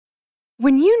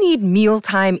When you need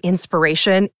mealtime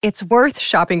inspiration, it's worth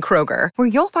shopping Kroger, where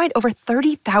you'll find over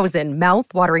 30,000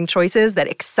 mouth-watering choices that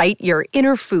excite your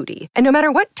inner foodie. And no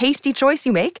matter what tasty choice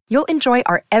you make, you'll enjoy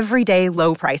our everyday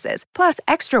low prices, plus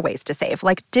extra ways to save,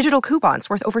 like digital coupons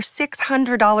worth over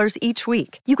 $600 each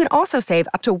week. You can also save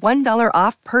up to $1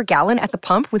 off per gallon at the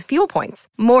pump with fuel points.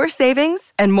 More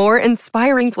savings and more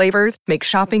inspiring flavors make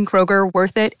shopping Kroger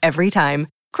worth it every time.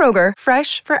 Kroger,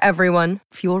 fresh for everyone.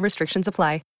 Fuel restrictions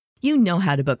apply. You know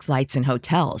how to book flights and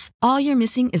hotels. All you're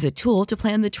missing is a tool to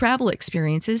plan the travel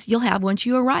experiences you'll have once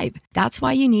you arrive. That's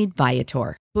why you need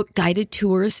Viator. Book guided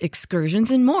tours, excursions,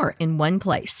 and more in one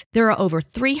place. There are over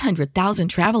 300,000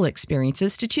 travel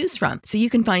experiences to choose from, so you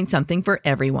can find something for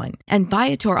everyone. And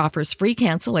Viator offers free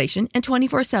cancellation and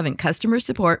 24/7 customer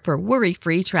support for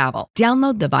worry-free travel.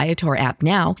 Download the Viator app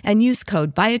now and use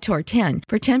code Viator10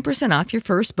 for 10% off your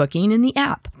first booking in the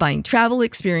app. Find travel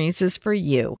experiences for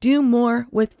you. Do more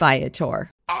with Viator.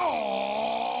 Oh,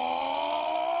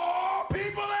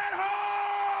 people at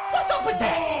home! What's up with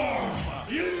that?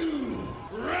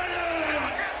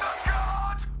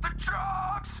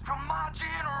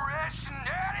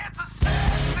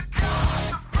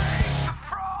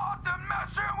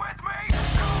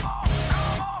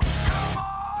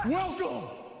 Welcome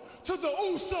to the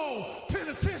Uso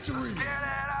Penitentiary.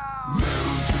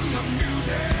 Move to the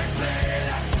music, play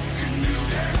that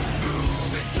music,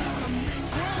 move it to the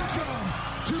music. Welcome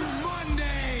to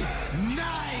Monday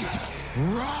Night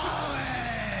Raleigh.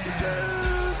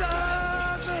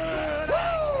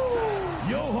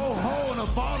 Yo ho ho and a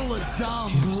bottle of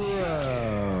dumb.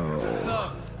 The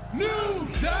new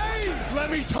day.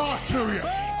 Let me talk to you.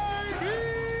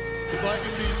 If I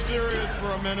can be serious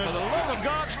for a minute. For the love of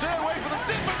God, stay away from the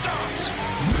Dippin' Dots.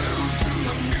 Move to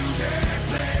the music,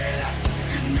 play that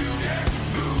music,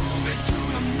 move it to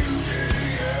the music,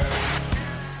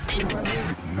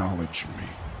 yeah. Acknowledge me.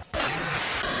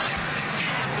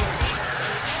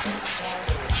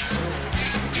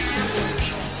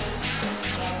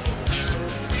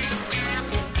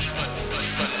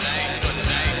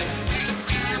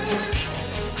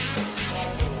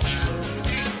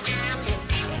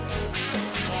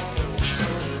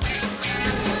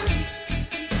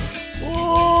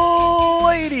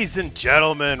 Ladies and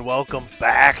gentlemen, welcome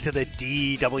back to the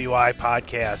DWI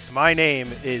podcast. My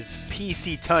name is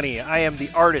PC Tunney. I am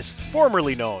the artist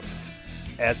formerly known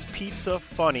as Pizza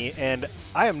Funny, and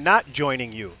I am not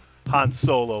joining you, Han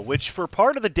Solo, which for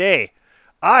part of the day,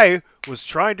 I was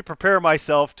trying to prepare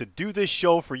myself to do this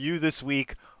show for you this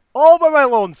week all by my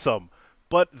lonesome.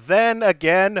 But then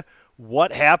again,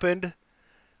 what happened?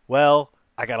 Well,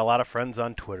 I got a lot of friends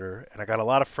on Twitter, and I got a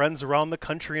lot of friends around the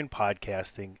country in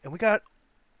podcasting, and we got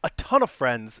a ton of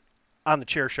friends on the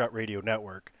Chairshot Radio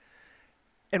Network.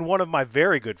 And one of my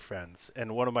very good friends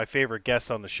and one of my favorite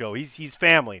guests on the show, he's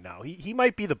family now. He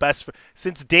might be the best.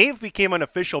 Since Dave became an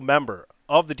official member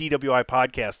of the DWI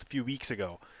podcast a few weeks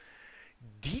ago,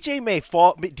 DJ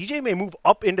may move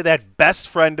up into that best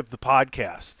friend of the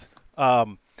podcast. Let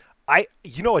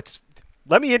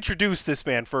me introduce this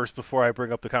man first before I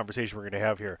bring up the conversation we're going to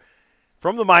have here.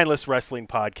 From the Mindless Wrestling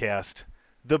Podcast,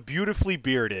 the beautifully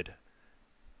bearded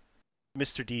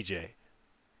Mr. DJ.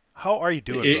 How are you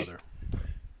doing, brother?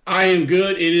 I am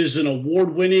good. It is an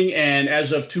award-winning and,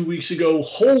 as of 2 weeks ago,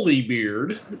 holy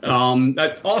beard.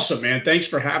 That's awesome, man. Thanks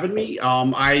for having me.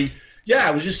 I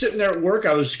was just sitting there at work.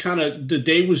 I was the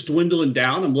day was dwindling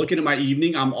down. I'm looking at my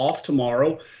evening. I'm off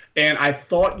tomorrow. And I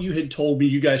thought you had told me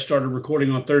you guys started recording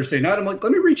on Thursday night. I'm like,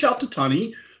 let me reach out to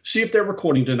Tunney, see if they're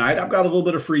recording tonight. I've got a little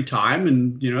bit of free time,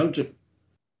 and,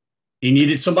 he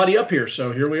needed somebody up here,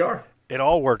 so here we are. It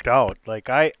all worked out. Like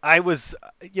I was,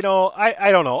 I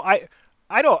don't know.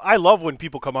 I love when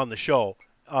people come on the show.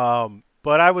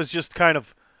 But I was just I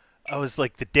was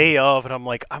like the day of, and I'm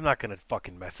like, I'm not going to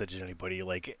fucking message anybody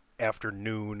like after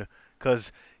noon,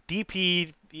 because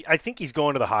DP, I think he's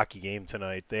going to the hockey game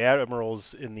tonight. The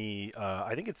Admirals in the,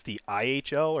 I think it's the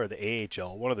IHL or the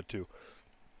AHL, one of the two.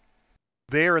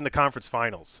 They're in the conference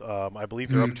finals. I believe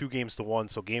they're up 2-1,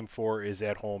 so Game 4 is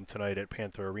at home tonight at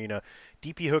Panther Arena.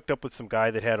 DP hooked up with some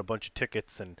guy that had a bunch of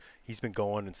tickets, and he's been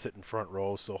going and sitting front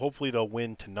row, so hopefully they'll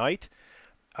win tonight.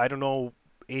 I don't know,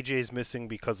 AJ's missing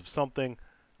because of something,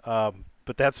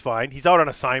 but that's fine. He's out on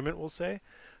assignment, we'll say.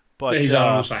 But he's out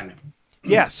on assignment.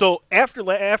 Yeah, so after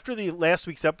the last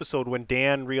week's episode, when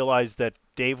Dan realized that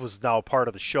Dave was now part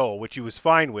of the show, which he was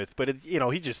fine with, but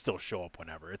he just still show up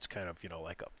whenever. It's kind of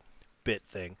like a bit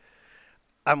thing.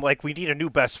 I'm like, we need a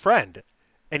new best friend,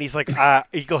 and he's like,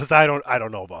 he goes, I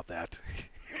don't know about that.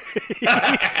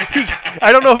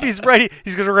 I don't know if he's ready.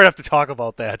 We're gonna have to talk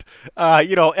about that.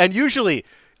 And usually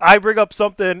I bring up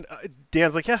something,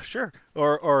 Dan's like, yeah, sure.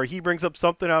 Or he brings up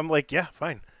something, I'm like, yeah,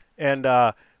 fine. And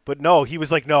but no, he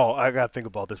was like, no, I gotta think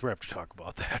about this. We're gonna have to talk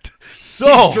about that.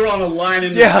 So he's drawing a line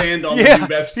in the sand on the new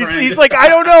best friend. He's like, I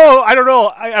don't know. I don't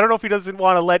know if he doesn't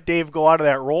want to let Dave go out of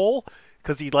that role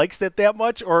because he likes it that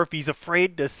much, or if he's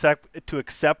afraid to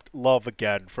accept love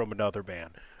again from another man.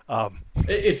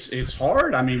 It's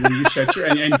hard. I mean, when you set your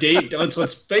and Dave,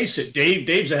 let's face it,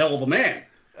 Dave's a hell of a man.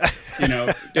 You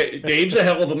know, Dave's a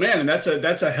hell of a man, and that's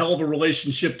a hell of a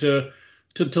relationship to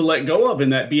let go of in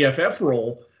that BFF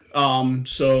role.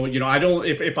 So, you know, I don't,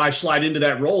 if I slide into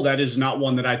that role, that is not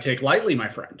one that I take lightly, my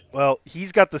friend. Well,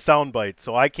 he's got the soundbite,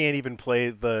 so I can't even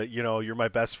play the, you know, you're my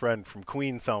best friend from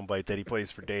Queen soundbite that he plays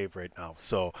for Dave right now.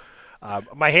 So,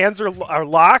 my hands are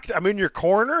locked. I'm in your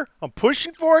corner. I'm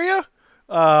pushing for you.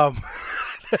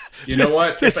 You know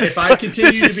what? If I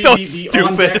continue to be the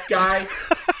on deck guy,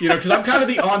 you know, because I'm kind of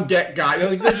the on deck guy.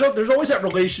 Like, there's always that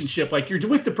relationship. Like, you're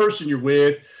with the person you're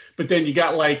with, but then you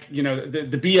got, like, you know, the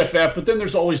BFF, but then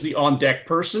there's always the on deck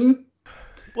person.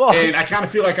 Well, and I kind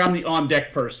of feel like I'm the on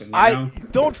deck person. You know? I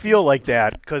don't feel like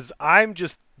that because I'm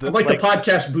just I'm like the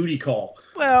podcast booty call.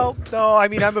 Well, no, I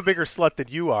mean, I'm a bigger slut than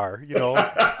you are, you know.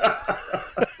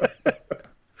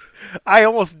 I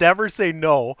almost never say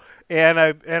no, and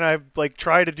I like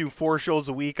try to do 4 shows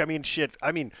a week. I mean, shit.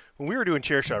 I mean, when we were doing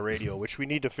Chairshot Radio, which we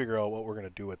need to figure out what we're gonna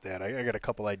do with that. I got a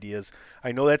couple ideas.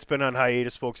 I know that's been on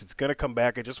hiatus, folks. It's gonna come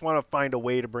back. I just want to find a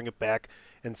way to bring it back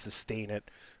and sustain it.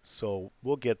 So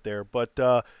we'll get there.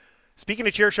 But speaking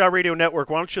of Chairshot Radio Network,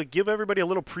 why don't you give everybody a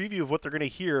little preview of what they're gonna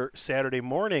hear Saturday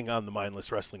morning on the Mindless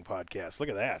Wrestling Podcast? Look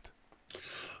at that.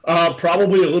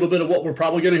 Probably a little bit of what we're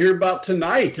probably going to hear about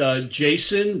tonight.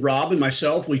 Jason, Rob, and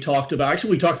myself, we talked about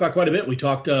quite a bit. We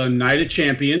talked Night of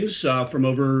Champions from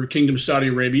over Kingdom Saudi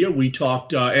Arabia. We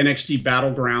talked NXT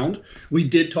Battleground. We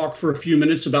did talk for a few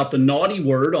minutes about the naughty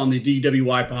word on the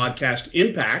DWI podcast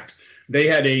Impact. They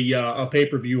had a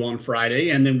pay-per-view on Friday,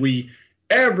 and then we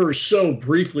ever so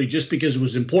briefly, just because it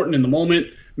was important in the moment,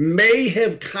 may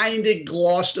have kind of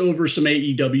glossed over some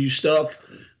AEW stuff,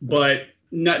 but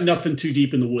nothing too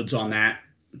deep in the woods on that.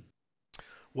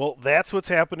 Well, that's what's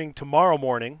happening tomorrow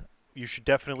morning. You should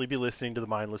definitely be listening to the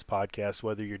Mindless Podcast,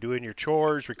 whether you're doing your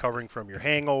chores, recovering from your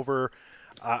hangover,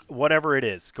 whatever it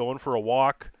is, going for a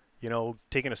walk, you know,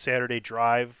 taking a Saturday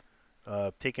drive,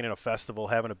 taking in a festival,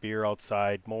 having a beer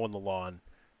outside, mowing the lawn.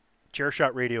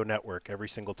 Chairshot Radio Network every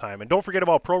single time. And don't forget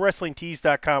about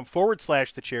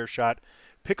ProWrestlingTees.com/TheChairShot.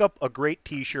 Pick up a great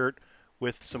t-shirt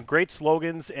with some great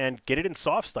slogans and get it in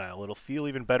soft style. It'll feel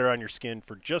even better on your skin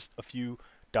for just a few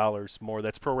dollars more.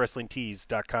 That's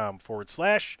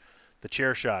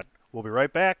ProWrestlingTees.com/TheChairShot. We'll be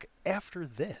right back after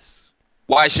this.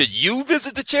 Why should you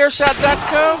visit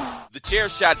TheChairShot.com?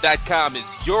 TheChairShot.com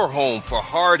is your home for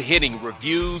hard-hitting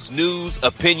reviews, news,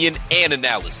 opinion, and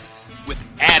analysis with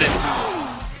attitude.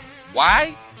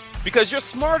 Why? Because you're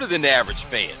smarter than the average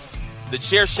fan.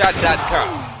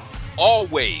 TheChairShot.com.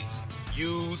 Always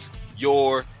use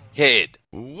your head.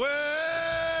 Well,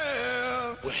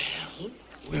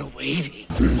 we're waiting.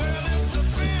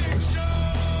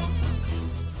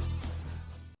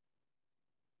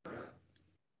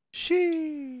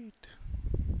 Sheet.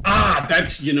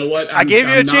 That's, you know what? I gave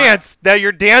you a chance. Now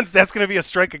your Dan's, that's going to be a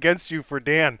strike against you for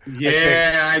Dan.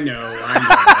 Yeah, I know.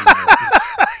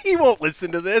 He won't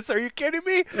listen to this. Are you kidding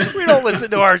me? We don't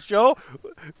listen to our show.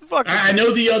 I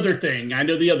know the other thing. It's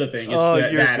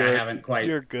that I haven't quite.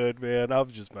 You're good, man.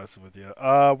 I'm just messing with you.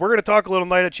 We're going to talk a little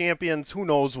Night of Champions. Who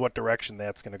knows what direction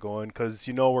that's going to go in, because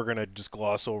you know we're going to just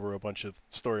gloss over a bunch of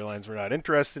storylines we're not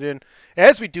interested in,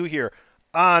 as we do here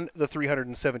on the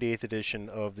 378th edition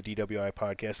of the DWI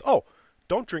podcast. Oh,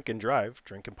 don't drink and drive,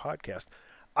 drink and podcast.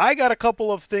 I got a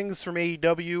couple of things from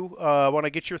AEW. I want to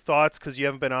get your thoughts, because you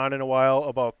haven't been on in a while,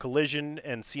 about Collision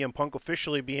and CM Punk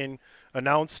officially being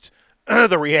announced.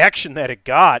 The reaction that it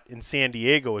got in San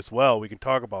Diego as well. We can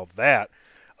talk about that.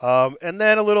 And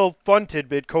then a little fun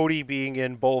tidbit, Cody being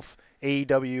in both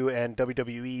AEW and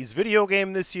WWE's video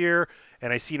game this year,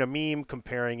 and I seen a meme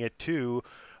comparing it to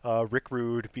Rick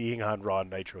Rude being on Raw and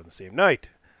Nitro on the same night.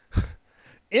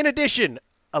 In addition,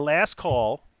 a last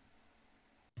call.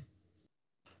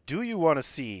 Do you want to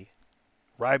see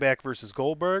Ryback versus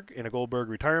Goldberg in a Goldberg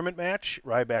retirement match,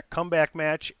 Ryback comeback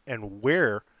match, and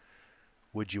where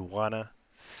would you want to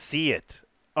see it?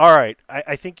 All right,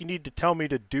 I think you need to tell me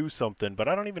to do something, but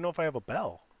I don't even know if I have a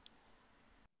bell.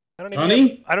 I don't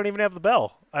even have the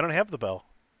bell. I don't have the bell.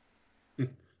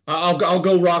 I'll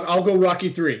go Rocky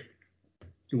 3.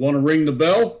 You want to ring the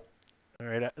bell? All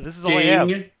right, this is all I have.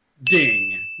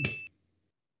 Ding.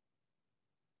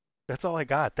 That's all I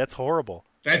got. That's horrible.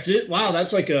 That's it? Wow,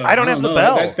 that's like a... I don't have the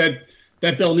bell.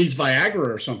 That bell needs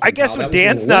Viagra or something. I guess when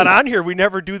Dan's not on here, we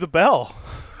never do the bell.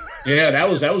 Yeah, that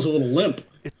was a little limp.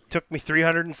 It took me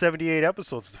 378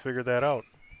 episodes to figure that out.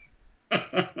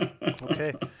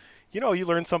 Okay. You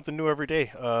learn something new every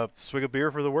day. Swig a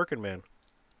beer for the working man.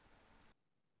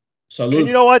 Salud. And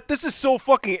you know what? This is so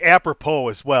fucking apropos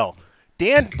as well.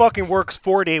 Dan fucking works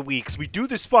 4-day weeks. We do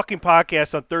this fucking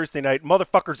podcast on Thursday night.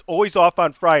 Motherfucker's always off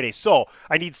on Friday. So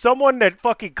I need someone that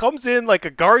fucking comes in like a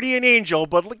guardian angel.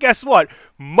 But guess what?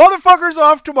 Motherfucker's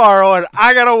off tomorrow and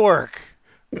I gotta work.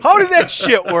 How does that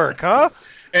shit work, huh?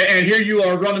 And here you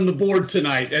are running the board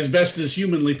tonight as best as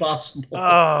humanly possible.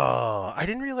 Oh, I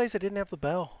didn't realize I didn't have the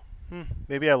bell.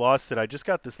 Maybe I lost it. I just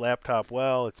got this laptop.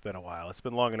 Well, it's been a while. It's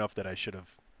been long enough that I should have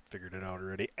figured it out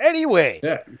already. Anyway.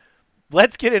 Yeah.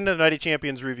 Let's get into the Night of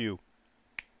Champions review.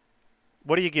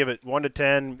 What do you give it? 1 to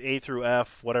 10, A through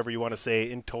F, whatever you want to say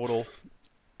in total.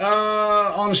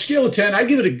 On a scale of 10, I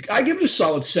give it a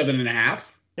solid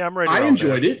 7.5. Yeah, I'm ready. I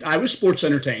enjoyed it. I was sports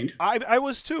entertained. I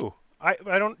was too. I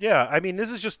don't. Yeah, I mean, this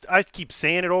is just. I keep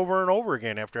saying it over and over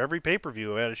again after every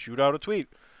pay-per-view. I had to shoot out a tweet.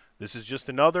 This is just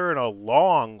another in a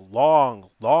long,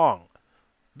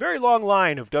 very long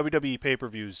line of WWE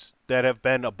pay-per-views that have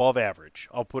been above average.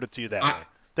 I'll put it to you that way.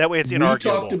 That way it's inarguable. We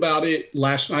talked about it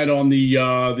last night on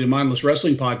the Mindless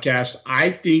Wrestling podcast.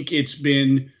 I think it's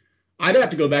been, I'd have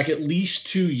to go back at least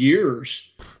 2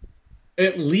 years.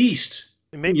 At least,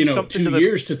 maybe 2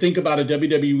 years to think about a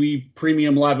WWE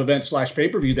premium live event /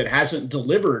 pay-per-view that hasn't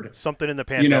delivered. Something in the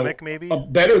pandemic, maybe?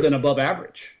 Better than above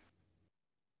average.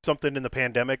 Something in the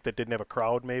pandemic that didn't have a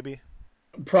crowd, maybe?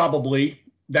 Probably.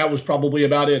 That was probably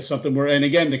about it. Something where, and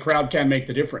again, the crowd can make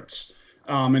the difference.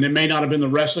 And it may not have been the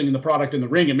wrestling and the product in the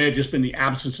ring. It may have just been the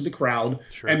absence of the crowd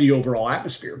and the overall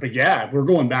atmosphere. But yeah, we're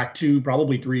going back to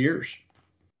probably 3 years.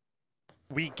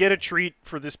 We get a treat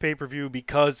for this pay-per-view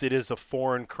because it is a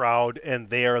foreign crowd, and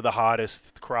they are the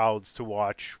hottest crowds to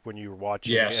watch when you're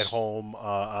watching at home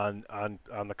on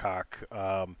the cock.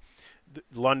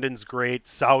 London's great.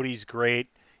 Saudi's great.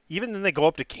 Even when they go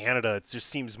up to Canada, it just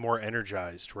seems more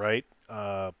energized, right?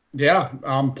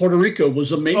 Puerto Rico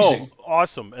was amazing. Oh,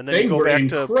 awesome. And then they you go were back an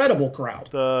to incredible crowd.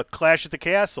 The Clash at the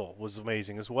Castle was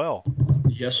amazing as well.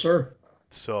 Yes, sir.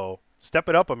 So, step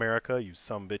it up, America, you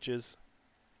bitches.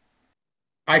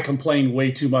 I complain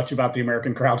way too much about the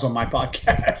American crowds on my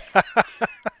podcast.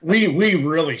 we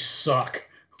really suck.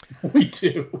 We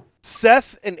do.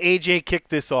 Seth and AJ kick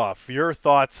this off. Your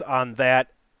thoughts on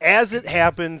that as it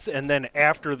happens and then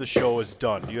after the show is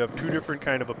done. You have two different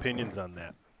kind of opinions on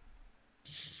that.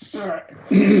 All right.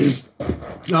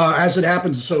 As it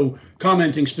happens, so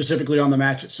commenting specifically on the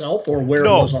match itself or where it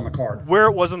was on the card? Where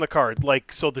it was on the card.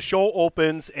 Like, so the show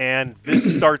opens and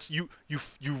this starts, you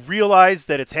realize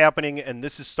that it's happening and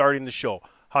this is starting the show.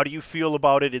 How do you feel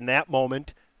about it in that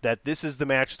moment that this is the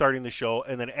match starting the show?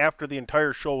 And then after the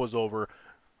entire show was over,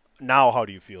 now how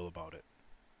do you feel about it?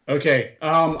 Okay.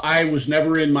 I was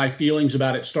never in my feelings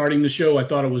about it starting the show. I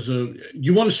thought it was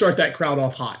you want to start that crowd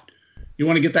off hot. You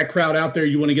want to get that crowd out there.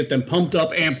 You want to get them pumped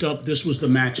up, amped up. This was the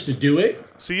match to do it.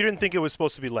 So you didn't think it was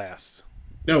supposed to be last?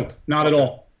 No, not at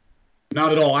all.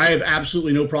 Not at all. I have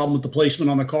absolutely no problem with the placement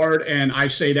on the card, and I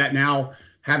say that now,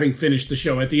 having finished the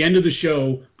show. At the end of the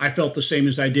show, I felt the same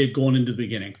as I did going into the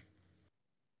beginning.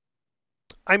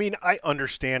 I mean, I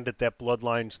understand that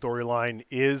Bloodline storyline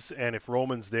is, and if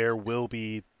Roman's there, will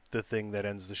be the thing that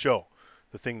ends the show,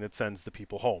 the thing that sends the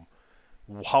people home.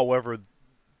 However,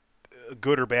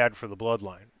 good or bad for the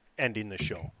Bloodline, ending the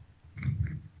show.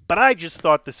 But I just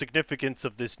thought the significance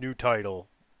of this new title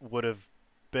would have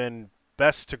been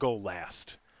best to go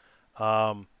last.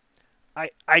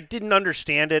 I didn't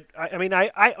understand it. I mean,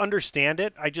 I understand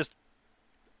it.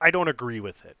 I don't agree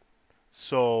with it.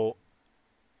 So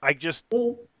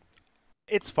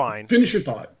it's fine. Finish your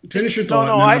thought.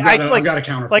 No, I've got a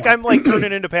counter. Like I'm like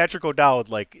turning into Patrick O'Dowd.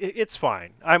 Like it's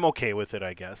fine. I'm okay with it,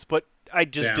 I guess. But I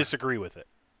just disagree with it.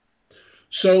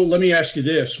 So let me ask you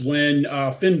this. When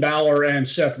Finn Balor and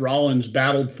Seth Rollins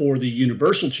battled for the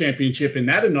Universal Championship in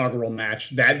that inaugural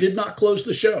match, that did not close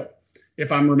the show. If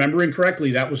I'm remembering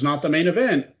correctly, that was not the main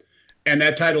event, and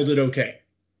that title did okay.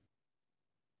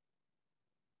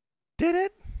 Did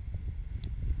it?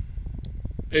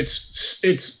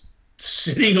 It's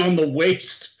sitting on the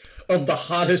waist of the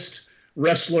hottest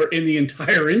wrestler in the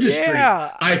entire industry.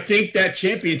 Yeah. I think that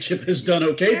championship has done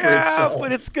okay for itself.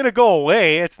 But it's going to go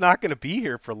away. It's not going to be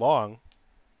here for long.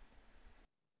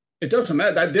 It doesn't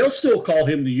matter. They'll still call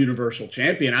him the Universal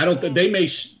Champion. I don't think they may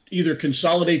either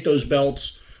consolidate those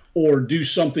belts or do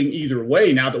something either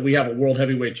way. Now that we have a World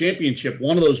Heavyweight Championship,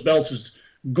 one of those belts is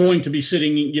going to be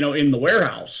sitting, in the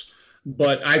warehouse.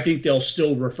 But I think they'll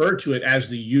still refer to it as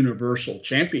the Universal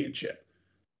Championship.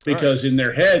 because in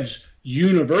their heads,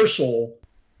 Universal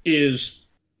is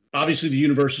obviously the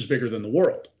universe is bigger than the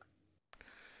world.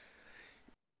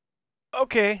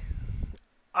 Okay.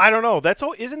 I don't know.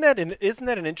 Isn't that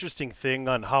an interesting thing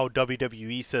on how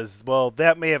WWE says, well,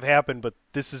 that may have happened, but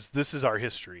this is our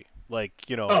history. Like,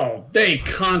 Oh, they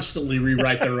constantly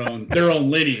rewrite their own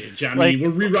lineage. I Like- mean,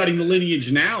 we're rewriting the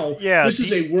lineage now. Yeah, This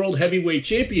is a World Heavyweight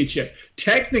Championship.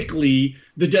 Technically,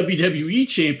 the WWE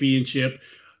Championship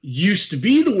used to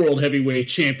be the World Heavyweight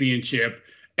Championship,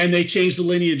 and they changed the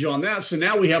lineage on that. So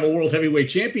now we have a World Heavyweight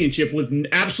Championship with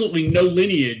absolutely no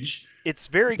lineage. It's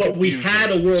very But confusing. we've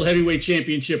had a World Heavyweight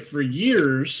Championship for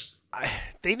years.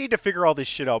 They need to figure all this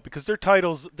shit out because their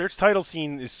title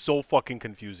scene is so fucking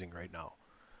confusing right now.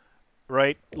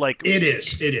 Right? Like It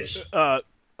is.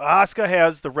 Asuka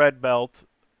has the red belt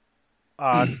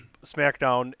on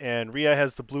SmackDown and Rhea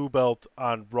has the blue belt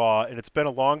on Raw, and it's been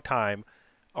a long time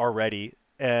already.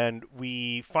 And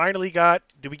we finally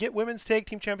did we get women's tag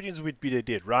team champions? We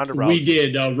did. Ronda Rousey. We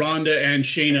did. Ronda and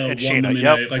Shayna won Shayna, them in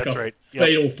yep, a that's right.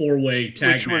 fatal four-way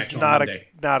tag Which match was on not Monday.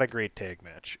 not a great tag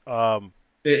match.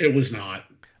 It was not.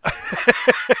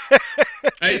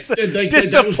 That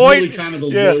that was really kind of the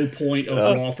low point of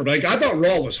Raw for me. Like, I thought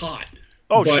Raw was hot.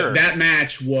 Oh, but sure. that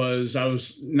match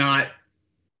was not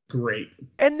great.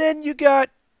 And then you got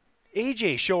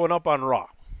AJ showing up on Raw.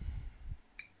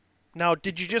 Now,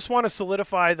 did you just want to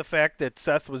solidify the fact that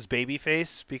Seth was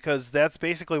babyface? Because that's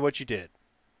basically what you did.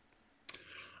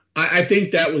 I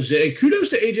think that was it. Kudos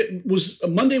to AJ.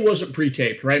 Monday wasn't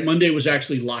pre-taped, right? Monday was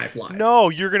actually live. No,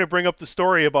 you're going to bring up the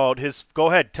story about his. Go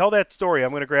ahead, tell that story.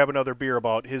 I'm going to grab another beer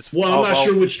about his. Well, I'm not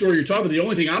sure which story you're talking about. The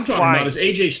only thing I'm talking about is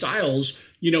AJ Styles,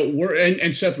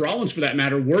 and Seth Rollins for that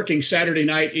matter, working Saturday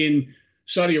night in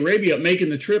Saudi Arabia, making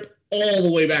the trip all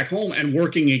the way back home and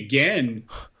working again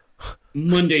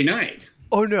Monday night.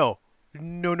 Oh, no.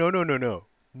 No.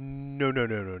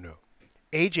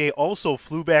 AJ also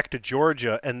flew back to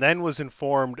Georgia and then was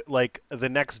informed like the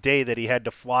next day that he had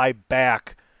to fly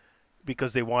back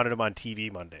because they wanted him on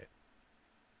TV Monday.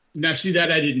 Now, see,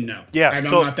 that I didn't know. Yeah, I'm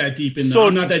not that deep in the.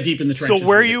 I'm not that deep in the trenches. So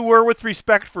where you were with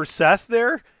respect for Seth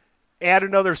there, add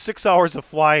another 6 hours of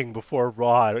flying before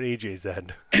Raw at AJ's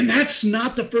end. And that's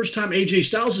not the first time AJ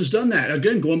Styles has done that.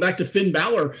 Again, going back to Finn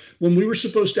Balor, when we were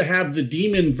supposed to have the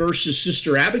Demon versus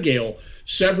Sister Abigail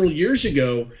several years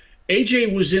ago,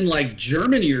 AJ was in like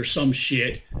Germany or some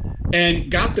shit and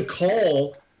got the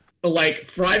call like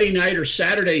Friday night or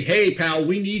Saturday, hey, pal,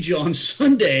 we need you on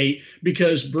Sunday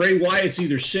because Bray Wyatt's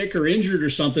either sick or injured or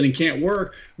something and can't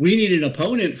work. We need an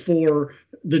opponent for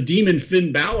the Demon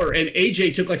Finn Balor. And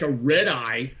AJ took like a red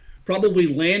eye, probably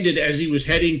landed as he was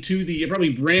heading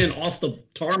probably ran off the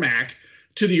tarmac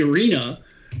to the arena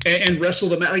and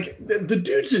wrestled him. Like the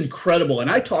dude's incredible.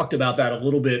 And I talked about that a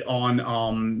little bit on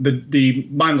the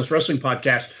Mindless Wrestling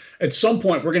podcast. At some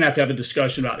point, we're going to have a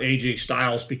discussion about AJ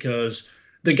Styles because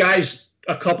the guy's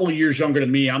a couple of years younger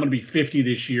than me. I'm going to be 50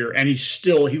 this year, and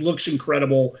he looks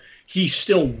incredible. He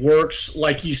still works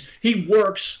like he's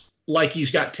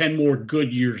got 10 more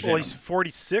good years in him. He's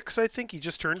 46, I think. He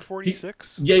just turned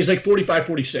 46. He's like 45,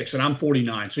 46, and I'm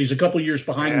 49. So he's a couple of years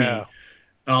behind me.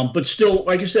 But still,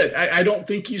 like I said, I don't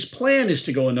think his plan is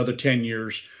to go another 10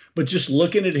 years. But just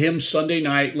looking at him Sunday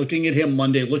night, looking at him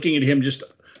Monday, looking at him just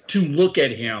to look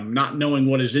at him, not knowing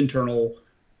what his internal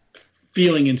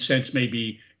feeling and sense may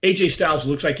be, AJ Styles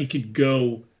looks like he could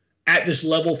go at this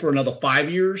level for another 5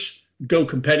 years, go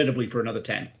competitively for another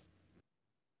 10.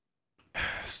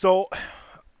 So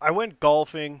I went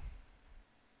golfing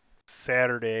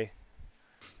Saturday,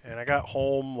 and I got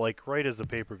home like right as the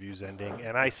pay-per-view's ending,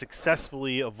 and I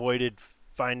successfully avoided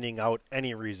finding out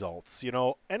any results,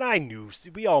 and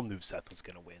we all knew Seth was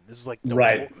going to win. This is like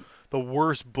the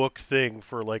worst book thing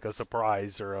for like a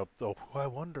surprise or I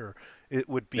wonder it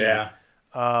would be. Yeah.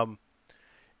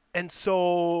 And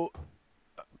so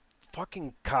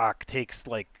fucking cock takes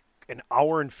like an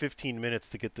hour and 15 minutes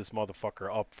to get this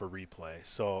motherfucker up for replay.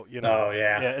 So, Oh,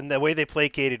 yeah. And the way they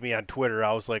placated me on Twitter,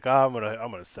 I was like, I'm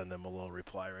gonna send them a little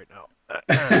reply right now.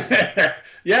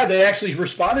 Yeah, they actually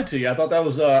responded to you. I thought that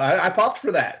was I popped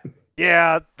for that.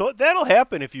 Yeah, that'll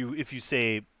happen if you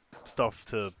say stuff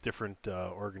to different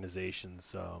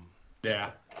organizations.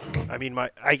 Yeah. I mean, my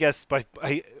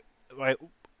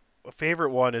favorite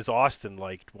one is Austin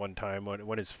liked one time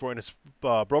when his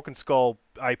Broken Skull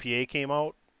IPA came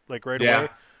out, like right away.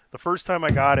 The first time I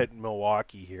got it in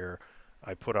Milwaukee here,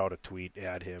 I put out a tweet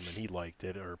at him and he liked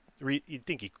it, or you'd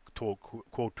think he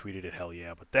quote tweeted it, hell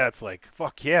yeah, but that's like,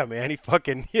 fuck yeah, man, he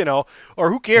fucking, or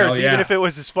who cares, even if it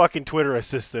was his fucking Twitter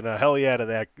assistant, a hell yeah to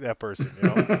that person,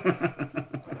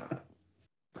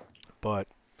 But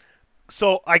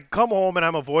So I come home and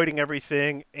I'm avoiding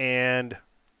everything, and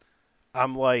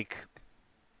I'm like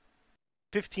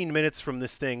 15 minutes from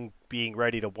this thing being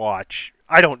ready to watch.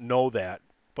 I don't know that,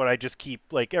 but I just keep,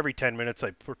 like, every 10 minutes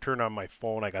I turn on my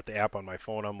phone. I got the app on my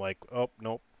phone. I'm like, oh,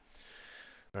 nope.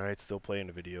 All right, still playing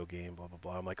a video game, blah, blah,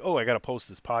 blah. I'm like, oh, I got to post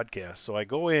this podcast. So I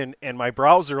go in, and my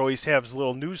browser always has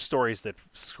little news stories that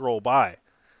scroll by.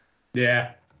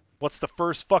 Yeah. What's the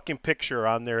first fucking picture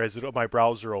on there as my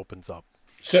browser opens up?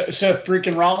 Seth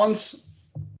freaking Rollins?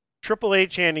 Triple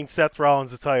H handing Seth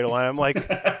Rollins the title, and I'm like,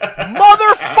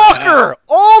 motherfucker!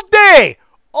 All day!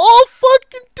 All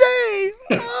fucking day!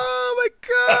 Oh my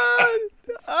god!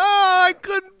 Oh, I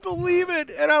couldn't believe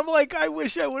it! And I'm like, I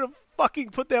wish I would have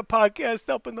fucking put that podcast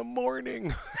up in the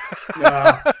morning.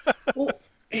 Well,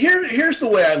 here's the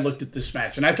way I looked at this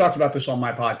match, and I talked about this on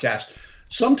my podcast.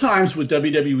 Sometimes with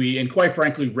WWE, and quite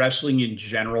frankly, wrestling in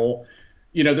general,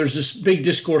 there's this big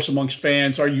discourse amongst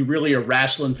fans. Are you really a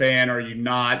wrestling fan? Are you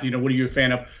not? What are you a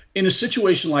fan of? In a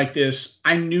situation like this,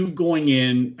 I knew going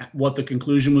in what the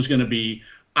conclusion was going to be.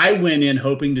 I went in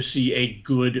hoping to see a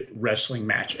good wrestling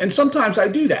match. And sometimes I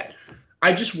do that.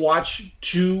 I just watch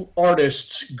two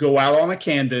artists go out on a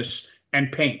canvas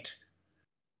and paint.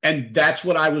 And that's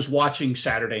what I was watching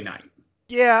Saturday night.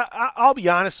 Yeah, I'll be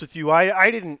honest with you. I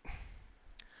didn't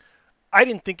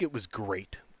think it was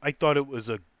great. I thought it was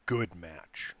a good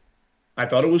match. I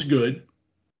thought it was good.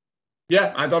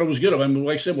 Yeah, I thought it was good. I mean,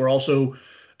 like I said, we're also,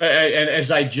 and as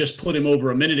I just put him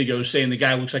over a minute ago, saying the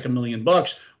guy looks like $1 million,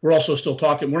 we're also still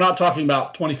talking, we're not talking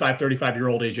about 25,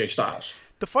 35-year-old AJ Styles.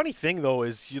 The funny thing, though,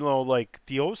 is, like,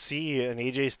 the OC and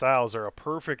AJ Styles are a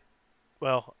perfect,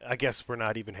 well, I guess we're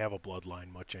not even have a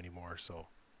bloodline much anymore, so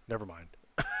never mind.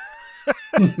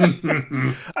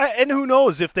 And who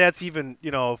knows if that's even,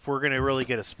 if we're going to really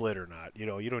get a split or not. You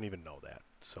don't even know that.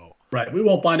 So right. We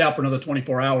won't find out for another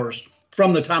 24 hours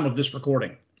from the time of this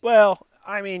recording. Well,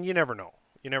 I mean, you never know.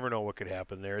 You never know what could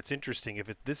happen there. It's interesting if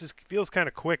feels kind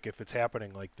of quick if it's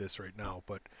happening like this right now.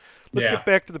 But let's get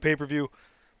back to the pay-per-view.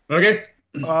 Okay.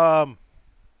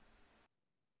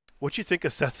 What you think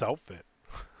of Seth's outfit?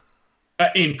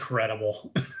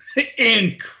 Incredible.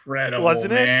 Incredible,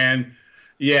 wasn't it? Man.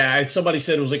 Yeah, somebody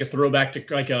said it was like a throwback to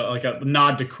like a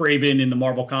nod to Kraven in the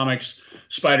Marvel Comics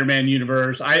Spider-Man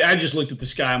universe. I just looked at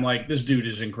this guy. I'm like, this dude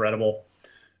is incredible.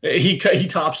 He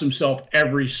tops himself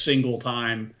every single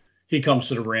time he comes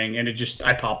to the ring, and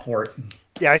I pop for it.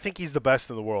 Yeah, I think he's the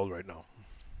best in the world right now.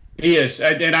 He is,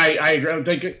 and I agree. I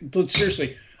think,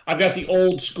 seriously, I've got the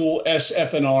old school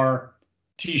SFNR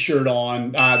T-shirt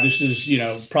on. This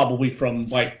is probably from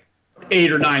like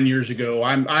 8 or 9 years ago.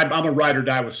 I'm a ride or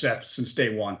die with Seth since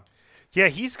day one. Yeah,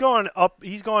 he's gone up.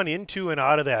 He's gone into and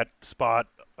out of that spot.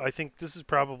 I think this is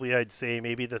probably, I'd say,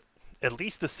 maybe at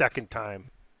least the second time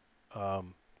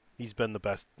he's been the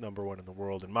best number one in the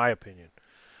world, in my opinion.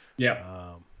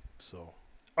 Yeah. So,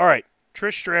 all right,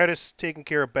 Trish Stratus taking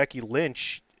care of Becky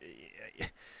Lynch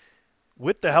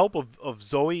with the help of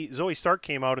Zoe. Zoe Stark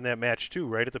came out in that match too,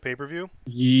 right at the pay-per-view.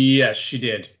 Yes, she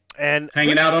did. And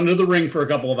hanging out under the ring for a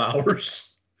couple of hours.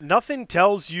 Nothing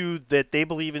tells you that they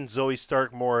believe in Zoe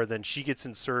Stark more than she gets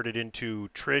inserted into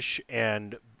Trish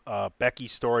and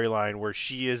Becky's storyline, where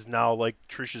she is now like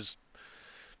Trish's,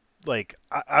 like,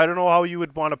 I don't know how you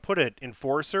would want to put it,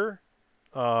 enforcer,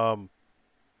 or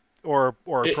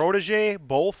a protege,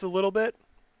 both a little bit.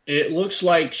 It looks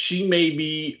like she may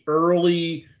be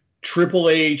early Triple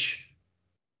H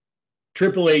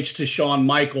to Shawn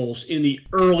Michaels in the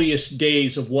earliest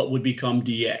days of what would become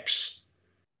DX.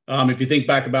 If you think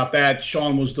back about that,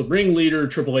 Shawn was the ringleader,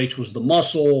 Triple H was the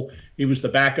muscle, he was the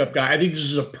backup guy. I think this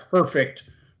is a perfect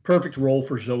role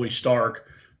for Zoe Stark.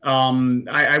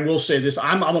 I will say this,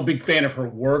 I'm a big fan of her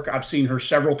work. I've seen her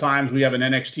several times. We have an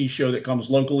NXT show that comes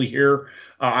locally here.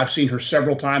 I've seen her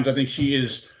several times. I think she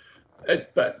is,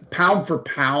 pound for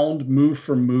pound, move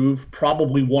for move,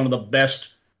 probably one of the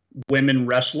best women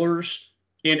wrestlers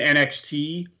in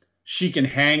NXT. She can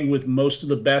hang with most of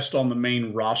the best on the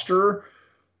main roster.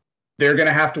 They're going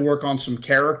to have to work on some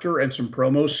character and some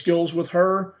promo skills with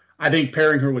her. I think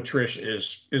pairing her with Trish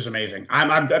is amazing.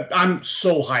 I'm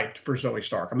so hyped for Zoe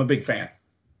Stark. I'm a big fan.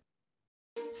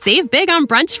 Save big on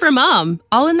brunch for mom,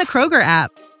 all in the Kroger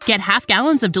app. Get half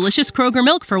gallons of delicious Kroger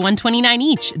milk for $1.29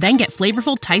 each. Then get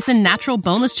flavorful Tyson natural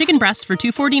boneless chicken breasts for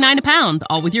 $2.49 a pound,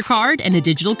 all with your card and a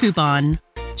digital coupon.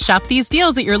 Shop these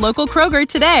deals at your local Kroger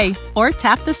today, or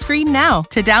tap the screen now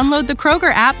to download the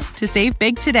Kroger app to save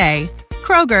big today.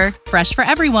 Kroger, fresh for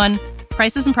everyone.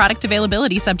 Prices and product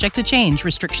availability subject to change.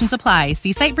 Restrictions apply.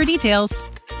 See site for details.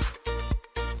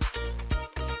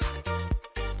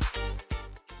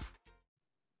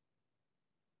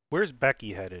 Where's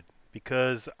Becky headed?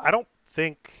 Because I don't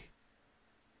think.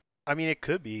 I mean, it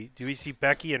could be. Do we see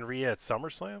Becky and Rhea at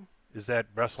SummerSlam? Is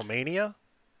that WrestleMania?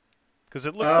 Because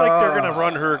it looks like they're gonna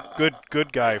run her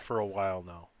good guy for a while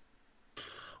now.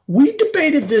 We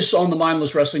debated this on the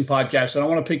Mindless Wrestling podcast, and I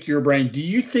want to pick your brain. Do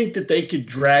you think that they could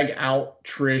drag out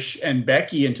Trish and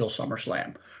Becky until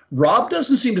SummerSlam? Rob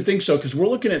doesn't seem to think so because we're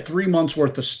looking at 3 months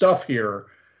worth of stuff here,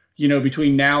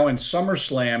 between now and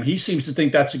SummerSlam. He seems to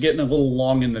think that's getting a little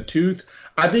long in the tooth.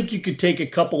 I think you could take a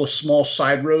couple of small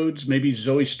side roads, maybe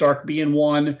Zoe Stark being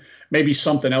one, maybe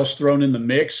something else thrown in the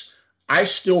mix. I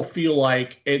still feel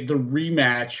like the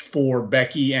rematch for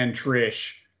Becky and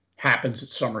Trish happens at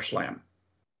SummerSlam.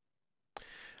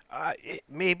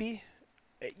 Maybe.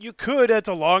 You could. That's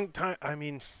a long time. I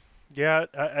mean, yeah.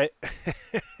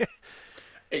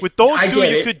 With those two,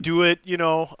 you could do it,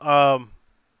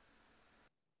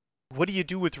 what do you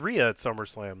do with Rhea at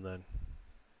SummerSlam then?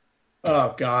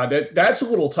 Oh, God. That's a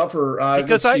little tougher.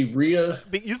 Because Rhea.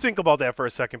 You think about that for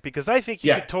a second, because I think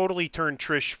you could totally turn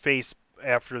Trish face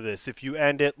after this if you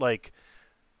end it like,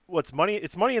 what's money?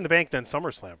 It's Money in the Bank, then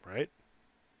SummerSlam, right?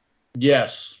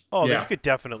 Yes. Oh, then you could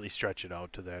definitely stretch it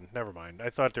out to then. Never mind. I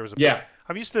thought there was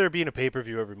I'm used to there being a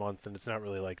pay-per-view every month, and it's not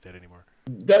really like that anymore.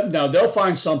 No, they'll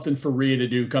find something for Rhea to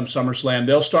do come SummerSlam.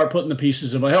 They'll start putting the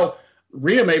pieces in. Hell,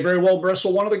 Rhea may very well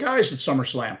wrestle one of the guys at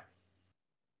SummerSlam.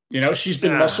 She's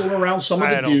been muscling around some of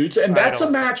the dudes, and that's a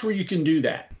match where you can do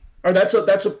that. Or that's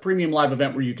a premium live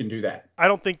event where you can do that. I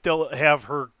don't think they'll have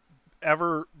her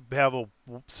ever have a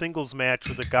singles match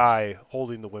with a guy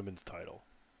holding the women's title.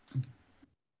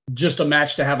 Just a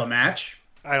match to have a match?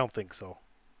 I don't think so.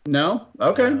 No?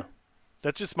 Okay.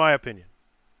 That's just my opinion.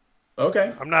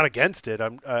 Okay. I'm not against it.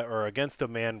 I'm or against a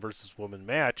man versus woman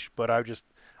match, but I just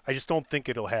don't think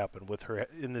it'll happen with her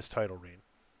in this title reign.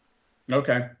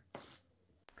 Okay.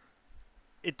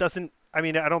 It doesn't. I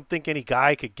mean, I don't think any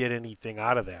guy could get anything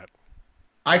out of that.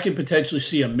 I could potentially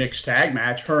see a mixed tag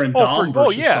match, her and Dom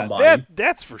versus somebody.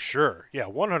 That's for sure. Yeah,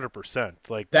 100%.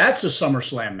 Like that's a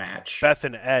SummerSlam match. Beth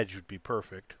and Edge would be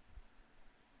perfect.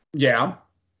 Yeah.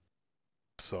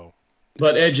 So.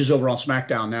 But Edge is over on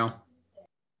SmackDown now.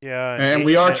 Yeah. And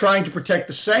we are trying to protect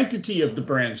the sanctity of the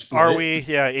brand split. Are we?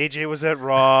 Yeah, AJ was at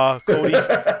Raw.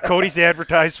 Cody's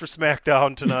advertised for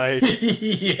SmackDown tonight.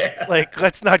 Yeah. Like,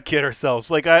 let's not kid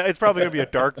ourselves. Like, it's probably going to be a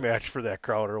dark match for that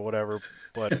crowd or whatever.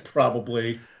 But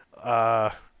probably.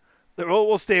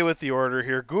 We'll stay with the order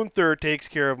here. Gunther takes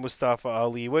care of Mustafa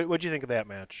Ali. What'd you think of that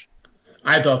match?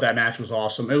 I thought that match was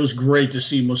awesome. It was great to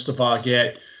see Mustafa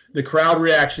get the crowd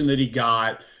reaction that he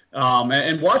got.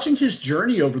 And watching his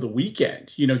journey over the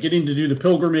weekend, getting to do the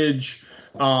pilgrimage,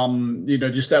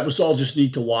 just that was all just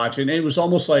neat to watch. And it was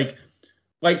almost like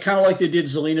kind of like they did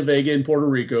Zelina Vega in Puerto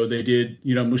Rico. They did,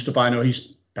 Mustafa, I know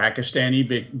he's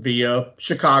Pakistani via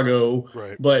Chicago,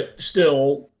 right. But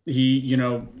still he,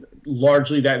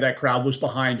 largely that crowd was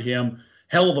behind him.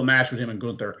 Hell of a match with him and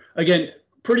Gunther. Again,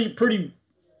 pretty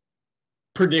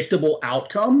predictable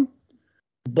outcome.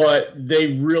 But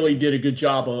they really did a good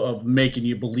job of making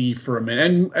you believe for a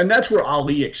minute. And that's where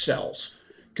Ali excels,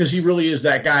 because he really is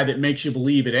that guy that makes you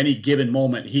believe at any given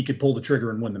moment he could pull the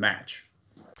trigger and win the match.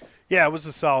 Yeah, it was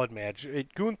a solid match.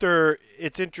 Gunther,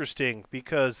 it's interesting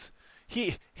because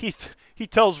he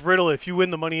tells Riddle, if you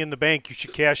win the Money in the Bank, you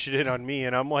should cash it in on me.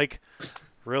 And I'm like,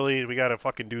 really? We got to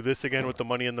fucking do this again with the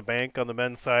Money in the Bank on the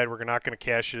men's side? We're not going to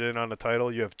cash it in on the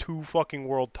title? You have 2 fucking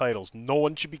world titles. No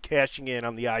one should be cashing in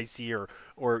on the IC or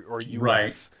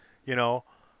US, right.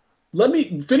 Let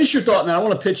me finish your thought, and I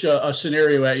want to pitch a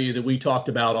scenario at you that we talked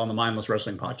about on the Mindless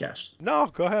Wrestling podcast.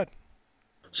 No, go ahead.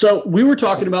 So we were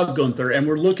talking about Gunther, and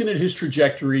we're looking at his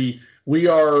trajectory. We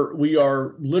are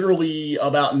literally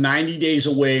about 90 days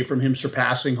away from him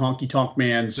surpassing Honky Tonk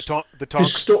Man's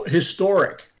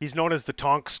historic. He's known as the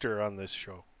Tonkster on this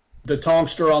show. The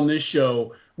Tonkster on this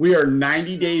show. We are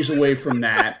 90 days away from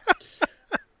that.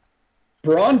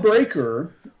 Braun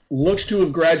Breaker looks to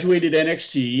have graduated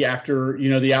NXT after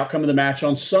the outcome of the match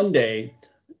on Sunday.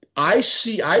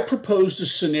 I proposed a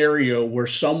scenario where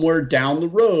somewhere down the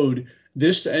road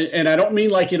and I don't mean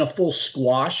like in a full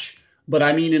squash, but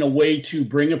I mean in a way to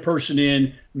bring a person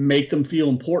in, make them feel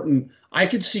important. I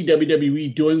could see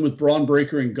WWE doing with Braun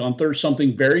Breaker and Gunther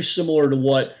something very similar to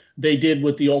what they did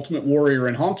with the Ultimate Warrior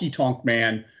and Honky Tonk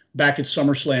Man back at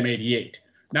SummerSlam 88.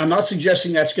 Now, I'm not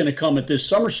suggesting that's going to come at this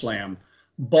SummerSlam,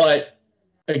 but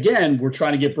again, we're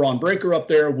trying to get Braun Breaker up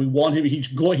there. We want him.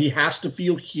 He has to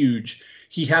feel huge.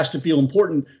 He has to feel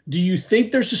important. Do you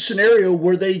think there's a scenario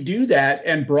where they do that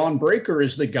and Braun Breaker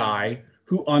is the guy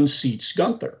who unseats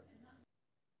Gunther?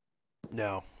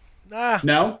 No.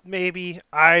 No? Maybe.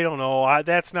 I don't know.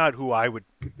 That's not who I would...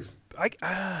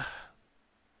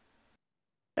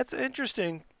 That's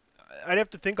interesting. I'd have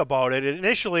to think about it.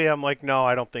 Initially, I'm like, no,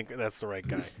 I don't think that's the right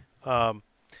guy. Um,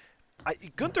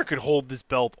 Gunther could hold this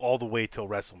belt all the way till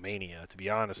WrestleMania, to be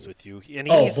honest with you. And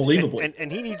he needs believably.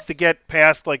 and he needs to get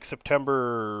past like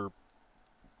September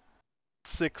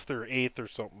 6th or 8th or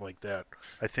something like that,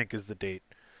 I think is the date.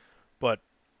 But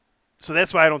so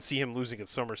that's why I don't see him losing at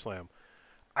SummerSlam.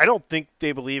 I don't think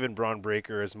they believe in Braun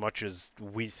Breaker as much as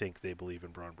we think they believe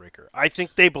in Braun Breaker. I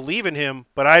think they believe in him,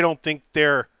 but I don't think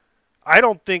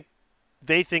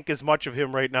they think as much of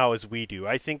him right now as we do.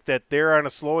 I think that they're on a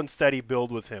slow and steady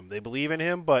build with him. They believe in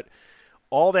him, but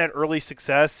all that early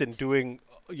success in doing,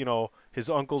 his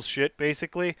uncle's shit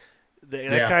basically,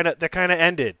 that kind of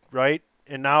ended, right?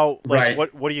 And now, like,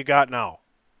 Right. what do you got now?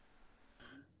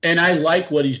 And I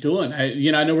like what he's doing.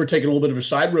 I know we're taking a little bit of a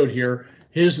side road here.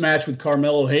 His match with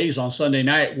Carmelo Hayes on Sunday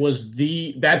night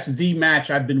that's the match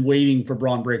I've been waiting for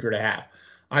Braun Breaker to have.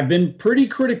 I've been pretty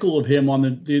critical of him on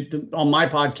on my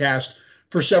podcast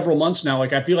for several months now.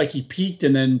 Like, I feel like he peaked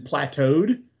and then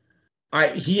plateaued.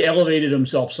 He elevated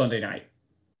himself Sunday night.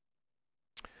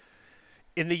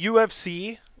 In the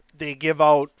UFC, they give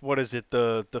out, what is it,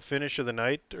 the finish of the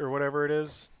night or whatever it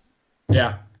is?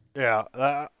 Yeah. Yeah,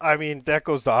 I mean, that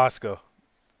goes to Asuka.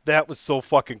 That was so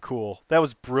fucking cool. That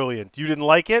was brilliant. You didn't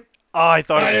like it? Oh, I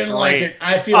thought it was didn't great. like it.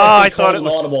 I feel like they called an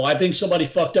was... audible. I think somebody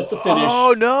fucked up the finish.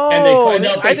 Oh, no. And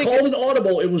if they called an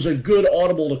audible, it was a good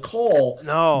audible to call.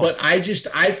 No. But I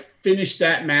finished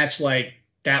that match like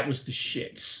that was the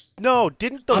shits. No,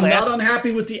 I'm not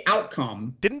unhappy with the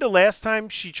outcome. Didn't the last time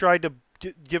she tried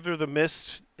to give her the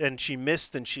mist and she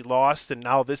missed and she lost, and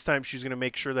now this time she's going to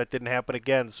make sure that didn't happen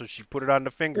again, so she put it on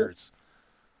the fingers.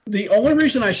 The only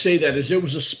reason I say that is there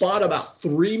was a spot about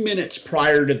 3 minutes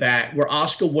prior to that where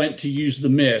Asuka went to use the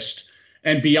mist,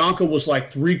 and Bianca was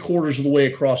like 3/4 of the way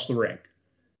across the ring.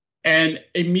 And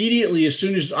immediately, as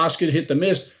soon as Asuka hit the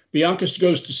mist, Bianca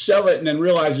goes to sell it and then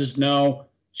realizes, no,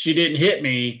 she didn't hit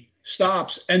me,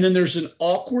 stops. And then there's an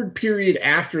awkward period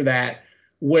after that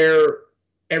where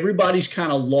everybody's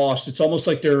kind of lost. It's almost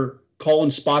like they're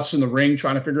calling spots in the ring,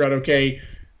 trying to figure out, okay,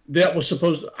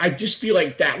 I just feel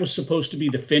like that was supposed to be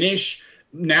the finish.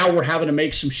 Now we're having to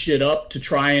make some shit up to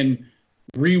try and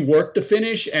rework the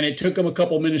finish. And it took them a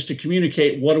couple minutes to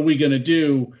communicate, what are we going to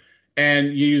do? And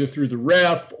either through the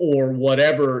ref or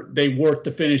whatever, they worked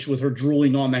the finish with her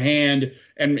drooling on the hand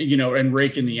and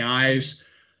raking the eyes.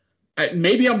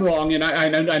 Maybe I'm wrong. And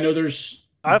I know there's,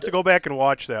 I have to go back and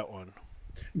watch that one.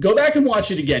 Go back and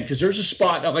watch it again, because there's a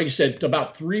spot, like I said,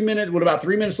 about 3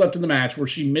 minutes left in the match where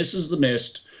she misses the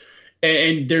mist,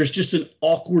 and there's just an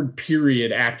awkward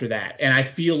period after that. And I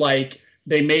feel like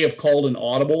they may have called an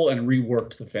audible and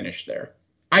reworked the finish there.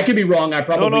 I could be wrong. I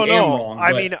probably am wrong.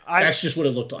 I mean, that's just what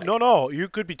it looked like. No, you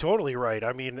could be totally right.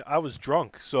 I mean, I was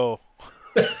drunk, so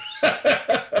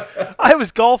I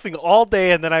was golfing all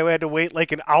day, and then I had to wait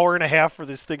like an hour and a half for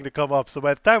this thing to come up. So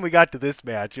by the time we got to this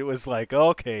match, it was like,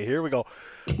 okay, here we go.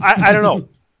 I don't know.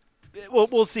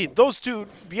 We'll see. Those two,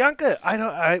 Bianca,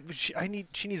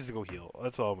 she needs to go heel.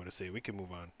 That's all I'm gonna say. We can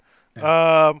move on.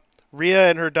 Yeah. Rhea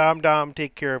and her Dom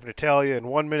take care of Natalya in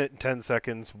 1 minute and 10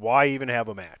 seconds. Why even have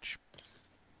a match?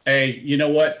 Hey, you know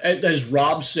what? As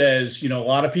Rob says, a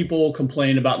lot of people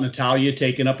complain about Natalya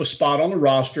taking up a spot on the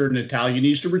roster. Natalya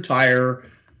needs to retire.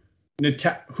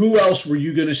 Who else were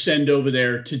you going to send over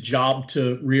there to job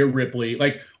to Rhea Ripley?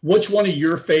 Like, which one of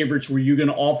your favorites were you going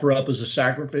to offer up as a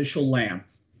sacrificial lamb?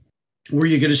 Were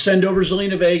you going to send over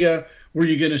Zelina Vega? Were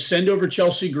you going to send over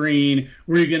Chelsea Green?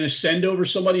 Were you going to send over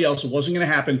somebody else? It wasn't going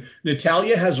to happen.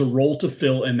 Natalya has a role to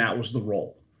fill, and that was the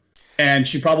role. And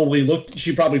she probably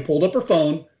pulled up her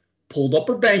phone, pulled up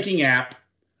her banking app,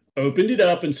 opened it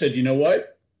up, and said, you know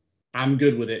what? I'm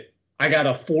good with it. I got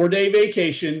a 4-day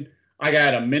vacation. I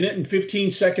got 1 minute and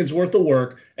 15 seconds worth of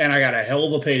work, and I got a hell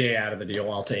of a payday out of the deal.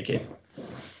 I'll take it.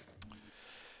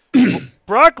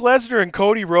 Brock Lesnar and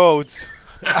Cody Rhodes.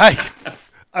 I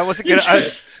wasn't gonna.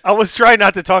 I was trying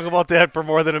not to talk about that for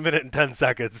more than 1 minute and 10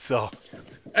 seconds. So,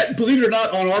 believe it or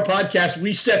not, on our podcast,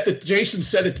 Jason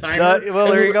set a timer. Well,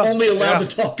 there you go. Only allowed to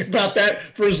talk about that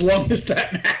for as long as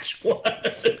that match was.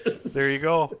 There you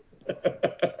go.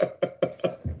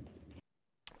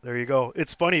 There you go.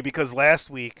 It's funny because last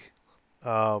week,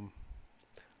 I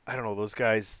don't know, those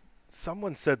guys.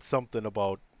 Someone said something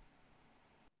about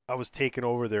I was taking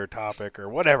over their topic or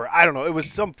whatever. I don't know. It was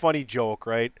some funny joke,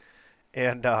 right?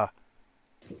 And I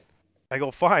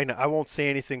go, fine, I won't say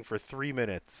anything for 3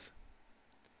 minutes.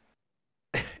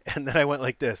 And then I went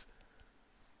like this.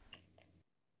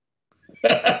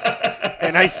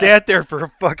 And I sat there for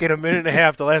fucking a minute and a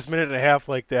half, the last minute and a half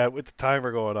like that with the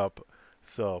timer going up.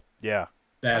 So, yeah.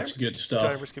 That's good stuff.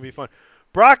 Timers can be fun.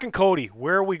 Brock and Cody,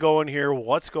 where are we going here?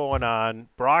 What's going on?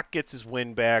 Brock gets his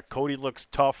win back. Cody looks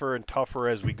tougher and tougher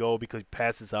as we go because he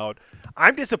passes out.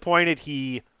 I'm disappointed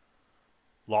he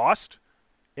lost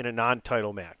in a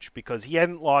non-title match because he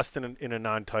hadn't lost in a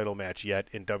non-title match yet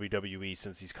in WWE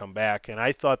since he's come back, and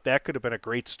I thought that could have been a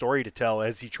great story to tell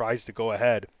as he tries to go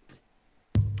ahead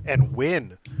and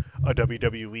win a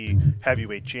WWE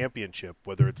Heavyweight Championship,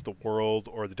 whether it's the World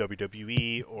or the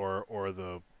WWE or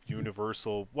the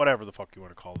Universal, whatever the fuck you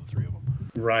want to call the three of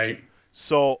them. Right.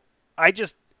 So I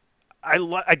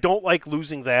don't like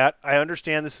losing that. I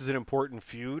understand this is an important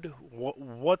feud.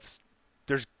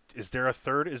 Is there a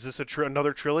third? Is this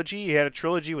another trilogy? He had a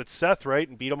trilogy with Seth, right,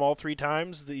 and beat him all 3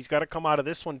 times. He's got to come out of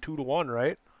this one 2-1,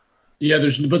 right? Yeah,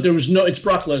 there was no. It's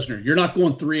Brock Lesnar. You're not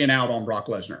going 3 and out on Brock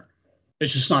Lesnar.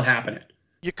 It's just not happening.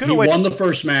 He won the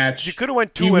first match. You could have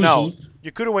went 2 and out.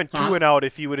 You could have went 2 and out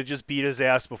if he would have just beat his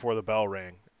ass before the bell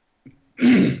rang.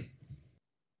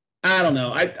 I don't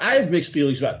know. I have mixed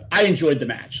feelings about it. I enjoyed the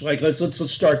match. Like let's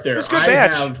start there. It was a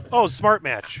good match. Smart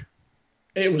match.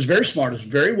 It was very smart. It was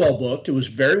very well booked. It was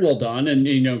very well done. And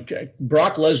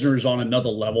Brock Lesnar is on another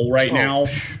level right now.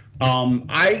 I'm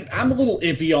a little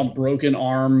iffy on broken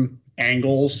arm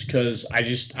angles because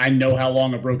I know how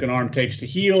long a broken arm takes to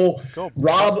heal.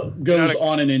 Rob goes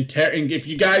on if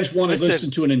you guys want to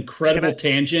listen to an incredible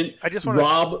tangent,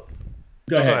 Rob,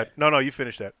 go ahead. No, you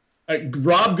finish that.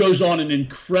 Rob goes on an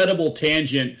incredible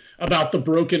tangent about the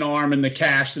broken arm and the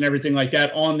cast and everything like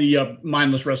that on the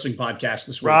Mindless Wrestling podcast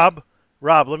this week.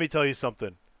 Rob, let me tell you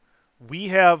something. We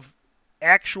have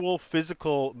actual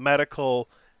physical, medical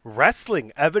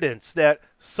wrestling evidence that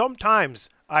sometimes,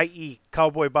 i.e.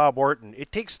 Cowboy Bob Orton,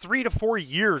 it takes 3 to 4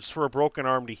 years for a broken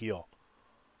arm to heal.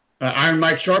 Iron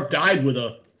Mike Sharp died with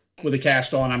a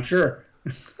cast on, I'm sure.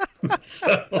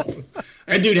 So,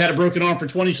 that dude had a broken arm for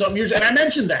 20-something years, and I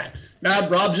mentioned that. Now,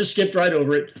 Rob just skipped right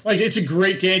over it. Like, it's a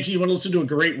great tangent. You want to listen to a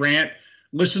great rant?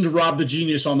 Listen to Rob the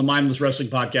Genius on the Mindless Wrestling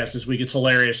podcast this week. It's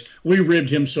hilarious. We ribbed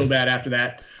him so bad after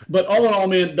that. But all in all,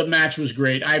 man, the match was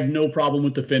great. I have no problem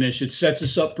with the finish. It sets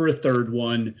us up for a third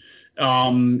one.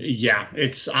 I'm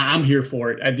here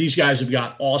for it. These guys have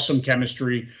got awesome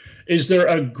chemistry. Is there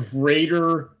a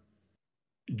greater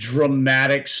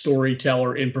dramatic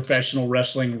storyteller in professional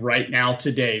wrestling right now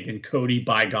today than Cody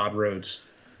by God Rhodes?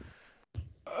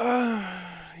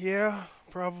 Yeah,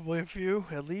 probably a few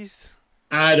at least.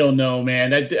 I don't know,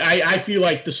 man. I feel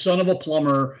like the son of a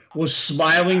plumber was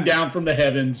smiling down from the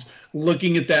heavens,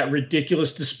 looking at that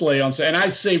ridiculous display on set. And I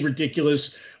say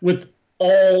ridiculous with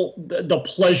all the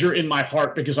pleasure in my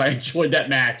heart because I enjoyed that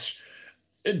match.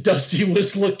 Dusty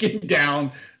was looking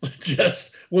down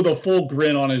just with a full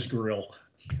grin on his grill.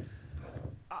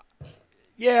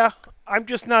 Yeah, I'm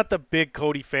just not the big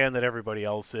Cody fan that everybody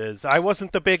else is. I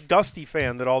wasn't the big Dusty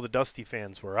fan that all the Dusty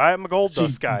fans were. I'm a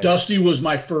Goldust guy. Dusty was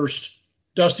my first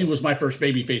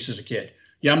babyface as a kid.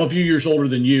 Yeah, I'm a few years older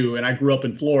than you, and I grew up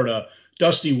in Florida.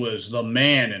 Dusty was the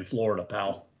man in Florida,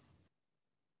 pal.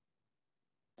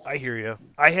 I hear you.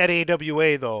 I had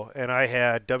AWA, though, and I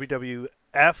had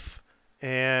WWF,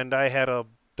 and I had a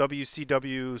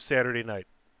WCW Saturday night.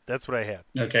 That's what I had.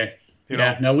 Okay.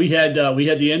 No, we had the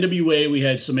NWA, we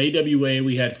had some AWA,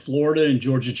 we had Florida and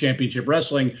Georgia Championship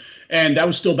Wrestling, and that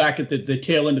was still back at the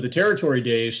tail end of the territory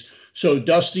days. So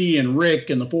Dusty and Rick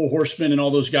and the Four Horsemen and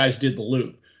all those guys did the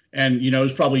loop. And, it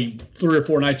was probably 3 or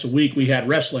 4 nights a week we had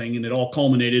wrestling, and it all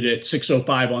culminated at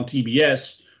 6:05 on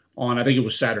TBS on, I think it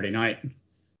was Saturday night.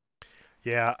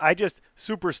 Yeah,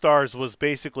 Superstars was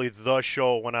basically the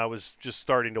show when I was just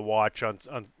starting to watch on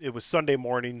it was Sunday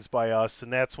mornings by us,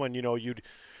 and that's when,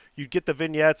 you'd get the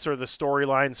vignettes or the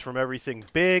storylines from everything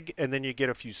big, and then you get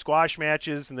a few squash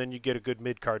matches, and then you get a good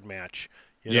mid-card match,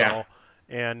 you know.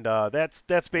 And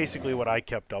that's basically what I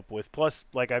kept up with. Plus,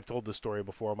 like I've told the story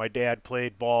before, my dad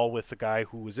played ball with the guy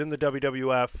who was in the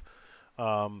WWF,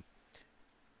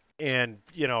 and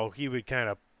he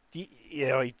would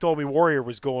he told me Warrior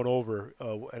was going over,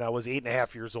 and I was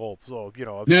 8.5 years old, so I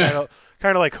was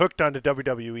kind of like hooked onto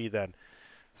WWE then.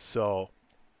 So,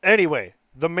 anyway,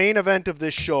 the main event of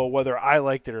this show, whether I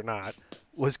liked it or not,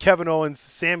 was Kevin Owens,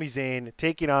 Sami Zayn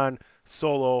taking on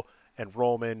Solo and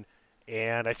Roman.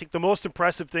 And I think the most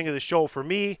impressive thing of the show for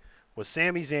me was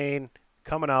Sami Zayn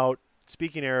coming out,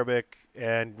 speaking Arabic,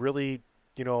 and really,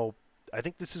 I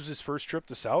think this was his first trip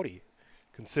to Saudi,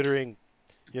 considering,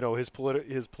 his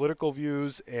political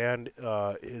views and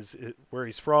his where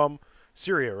he's from,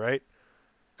 Syria, right?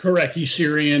 Correct. He's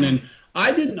Syrian, and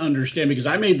I didn't understand because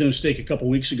I made the mistake a couple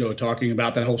weeks ago talking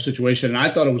about that whole situation, and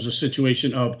I thought it was a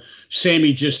situation of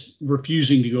Sami just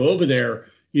refusing to go over there.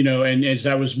 And as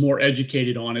I was more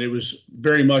educated on it, it was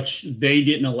very much they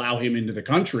didn't allow him into the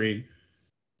country.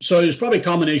 So it was probably a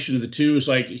combination of the two. It's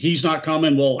like, he's not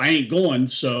coming. Well, I ain't going.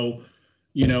 So,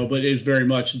 but it was very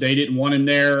much they didn't want him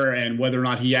there, and whether or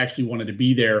not he actually wanted to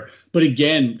be there. But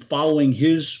again, following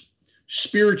his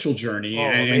spiritual journey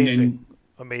and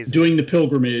amazing, doing the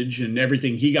pilgrimage and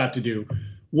everything he got to do,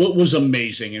 what was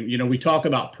amazing. And, we talk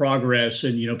about progress,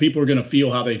 and, people are going to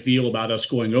feel how they feel about us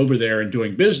going over there and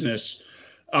doing business.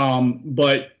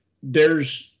 But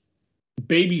there's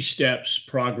baby steps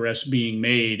progress being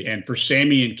made, and for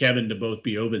Sammy and Kevin to both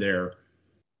be over there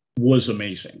was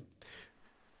amazing.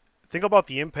 Think about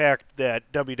the impact that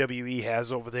WWE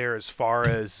has over there as far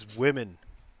as women.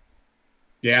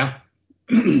 Yeah.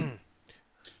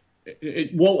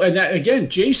 Well, and that, again,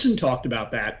 Jason talked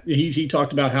about that. He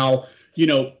talked about how,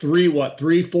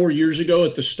 3-4 years ago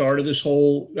at the start of this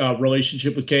whole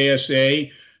relationship with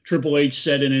KSA, Triple H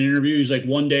said in an interview, he's like,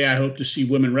 one day I hope to see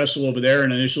women wrestle over there.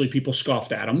 And initially people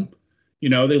scoffed at him.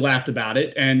 They laughed about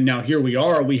it. And now here we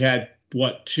are. We had,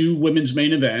 2 women's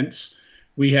main events.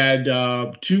 We had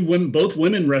 2 women, both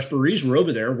women referees were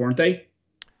over there, weren't they?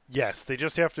 Yes, they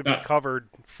just have to be covered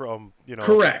from,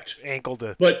 correct, ankle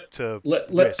to but to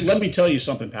let me tell you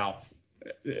something, pal.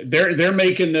 They're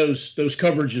making those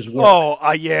coverages work.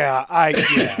 Oh, yeah.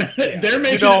 They're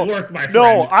making it work, my friend.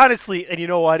 No, honestly, and you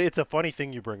know what? It's a funny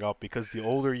thing you bring up, because the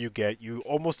older you get, you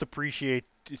almost appreciate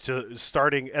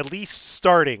starting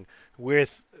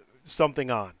with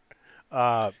something on.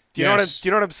 Do you know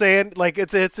what I'm saying? Like,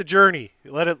 it's a journey.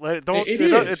 Let it don't.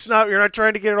 It's not. You're not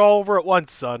trying to get it all over at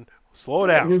once, son. Slow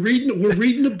down. We're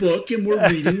reading the book, and we're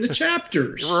reading the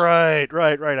chapters. Right.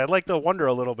 I'd like to wonder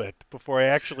a little bit before I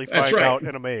actually find out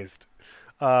and amazed.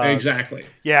 Exactly.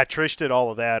 Yeah, Trish did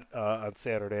all of that on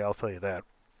Saturday. I'll tell you that.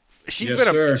 She's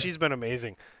been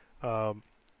amazing. But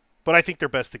I think they're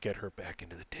best to get her back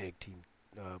into the tag team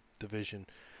division.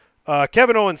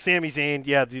 Kevin Owens, Sami Zayn,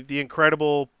 yeah, the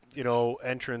incredible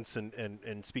entrance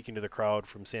and speaking to the crowd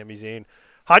from Sami Zayn.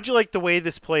 How'd you like the way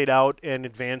this played out and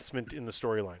advancement in the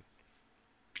storyline?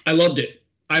 I loved it.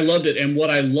 And what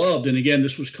I loved, and again,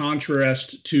 this was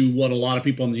contrast to what a lot of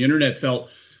people on the internet felt,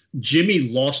 Jimmy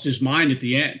lost his mind at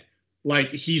the end. Like,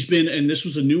 he's been, and this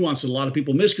was a nuance that a lot of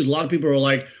people missed, because a lot of people are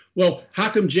like, well, how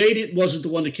come Jay wasn't the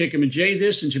one to kick him, and Jay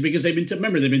this, and because they've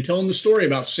been telling the story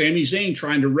about Sami Zayn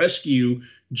trying to rescue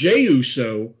Jey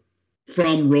Uso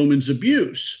from Roman's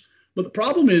abuse. But the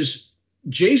problem is,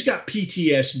 Jay's got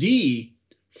PTSD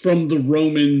from the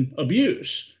Roman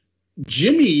abuse.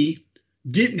 Jimmy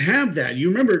didn't have that. You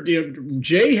remember,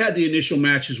 Jay had the initial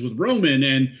matches with Roman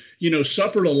and,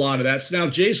 suffered a lot of that. So now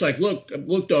Jay's like, look,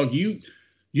 dog, you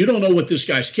don't know what this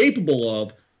guy's capable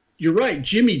of. You're right.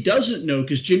 Jimmy doesn't know,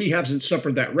 because Jimmy hasn't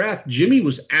suffered that wrath. Jimmy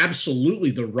was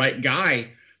absolutely the right guy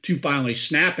to finally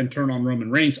snap and turn on Roman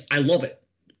Reigns. I love it.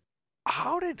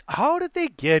 How did they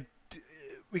get,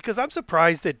 because I'm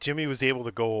surprised that Jimmy was able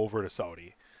to go over to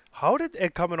Saudi. How did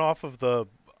it, coming off of the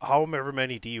however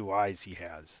many DUIs he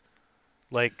has?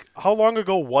 Like, how long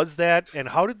ago was that, and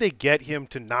how did they get him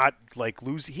to not, like,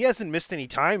 lose? He hasn't missed any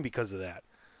time because of that.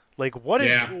 Like, what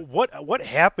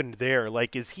happened there?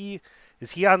 Like, is he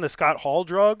on the Scott Hall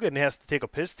drug and has to take a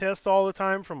piss test all the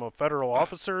time from a federal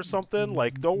officer or something?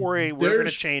 Like, don't worry, we're going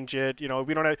to change it.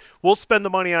 We'll spend the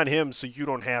money on him so you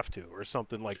don't have to, or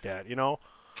something like that,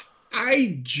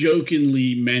 I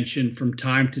jokingly mention from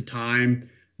time to time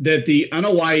that the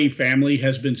Anoa'i family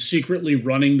has been secretly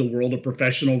running the world of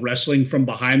professional wrestling from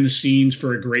behind the scenes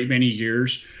for a great many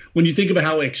years. When you think about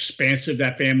how expansive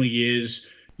that family is,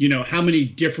 how many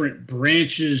different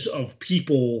branches of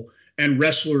people and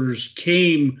wrestlers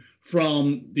came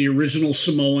from the original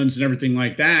Samoans and everything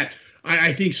like that,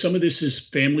 I think some of this is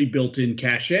family built-in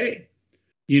cachet.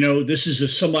 This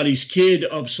is somebody's kid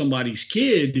of somebody's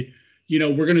kid.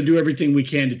 We're going to do everything we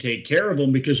can to take care of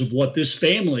them because of what this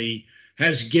family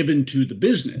has given to the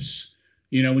business.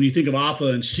 When you think of Alpha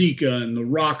and Sika and The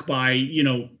Rock by,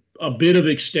 a bit of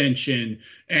extension,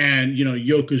 and,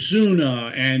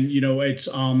 Yokozuna, and, it's,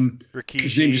 Rikishi,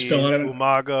 his name just fell out of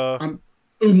Umaga.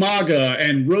 Umaga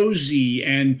and Rosie,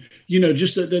 and,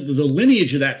 just the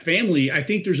lineage of that family. I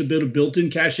think there's a bit of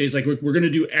built-in cachet. It's like, we're going to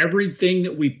do everything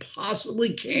that we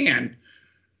possibly can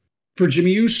for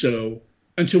Jimmy Uso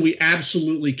until we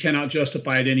absolutely cannot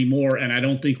justify it anymore. And I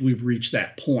don't think we've reached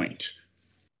that point.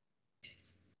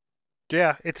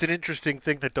 Yeah, it's an interesting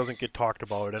thing that doesn't get talked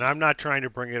about, and I'm not trying to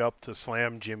bring it up to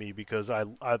slam Jimmy, because I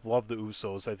love the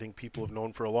Usos. I think people have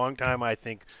known for a long time. I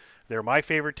think they're my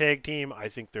favorite tag team. I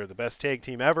think they're the best tag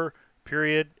team ever,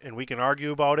 period, and we can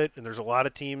argue about it, and there's a lot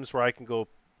of teams where I can go,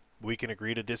 we can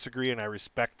agree to disagree, and I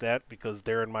respect that, because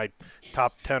they're in my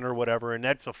top 10 or whatever, and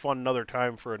that's another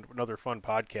time for another fun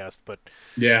podcast. But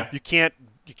yeah, you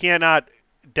cannot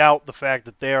doubt the fact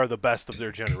that they are the best of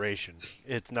their generation.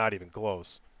 It's not even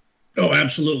close. Oh,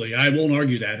 absolutely. I won't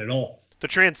argue that at all. The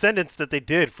transcendence that they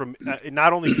did from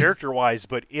not only character-wise,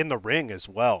 but in the ring as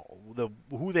well.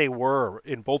 Who they were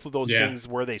in both of those things,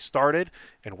 where they started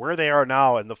and where they are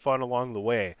now, and the fun along the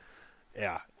way.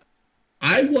 Yeah.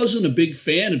 I wasn't a big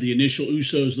fan of the initial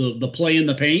Usos, the play in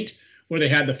the paint, where they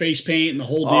had the face paint and the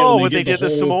whole deal. Oh, when they did the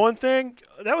Samoan thing?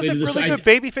 That was a really good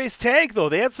babyface tag, though.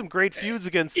 They had some great feuds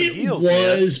against some heels.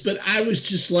 It was, but I was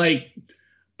just like,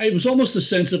 it was almost a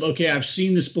sense of, okay, I've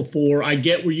seen this before. I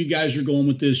get where you guys are going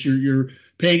with this. You're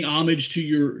paying homage to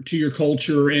your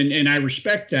culture, and I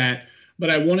respect that.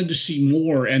 But I wanted to see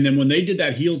more. And then when they did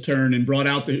that heel turn and brought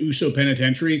out the Uso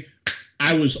Penitentiary,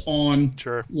 I was on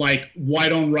like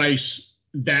white on rice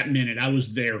that minute. I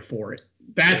was there for it.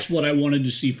 That's what I wanted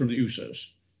to see from the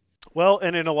Usos. Well,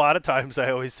 and in a lot of times,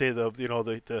 I always say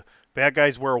the bad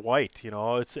guys wear white. It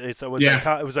was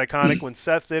iconic when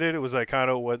Seth did it. It was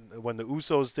iconic when the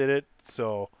Usos did it.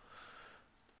 So,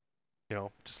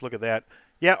 just look at that.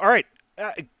 Yeah. All right.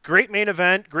 Great main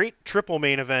event. Great triple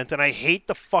main event. And I hate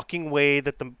the fucking way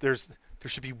that there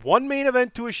should be one main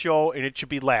event to a show, and it should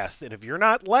be last. And if you're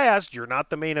not last, you're not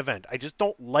the main event. I just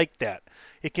don't like that.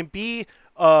 It can be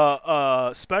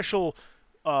a special.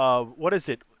 What is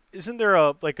it? Isn't there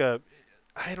I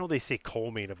know they say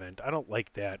co-main event. I don't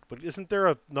like that, but isn't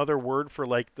there another word for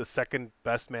like the second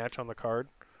best match on the card?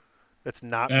 That's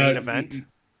not main event.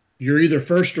 You're either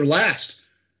first or last.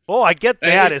 Oh, I get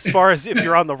that as far as if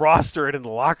you're on the roster and in the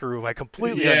locker room. I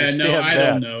completely understand that. I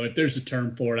don't know if there's a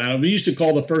term for it. We used to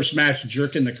call the first match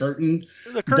jerking the curtain.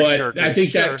 The curtain jerking, I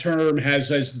think that term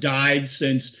has died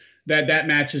since that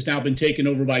match has now been taken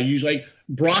over by usually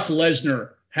Brock Lesnar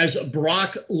has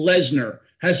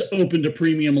opened a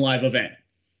premium live event.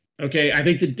 Okay, I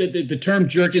think the term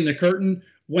jerking the curtain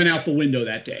went out the window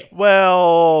that day.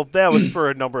 Well, that was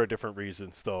for a number of different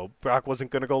reasons, though. Brock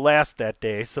wasn't going to go last that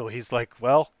day, so he's like,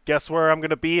 well, guess where I'm going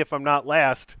to be if I'm not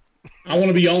last? I want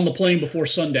to be on the plane before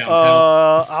sundown,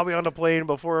 pal. I'll be on the plane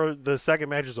before the second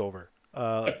match is over.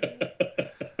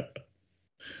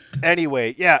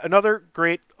 Anyway, yeah, another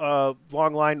great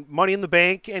long line. Money in the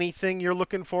Bank, anything you're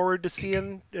looking forward to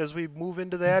seeing as we move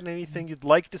into that? Anything you'd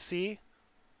like to see?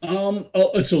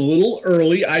 It's a little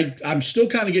early. I'm still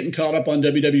kind of getting caught up on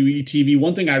WWE TV.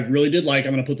 One thing I really did like,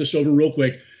 I'm going to put this over real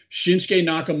quick. Shinsuke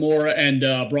Nakamura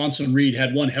and Bronson Reed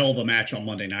had one hell of a match on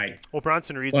Monday night. Well,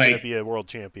 Bronson Reed's going to be a world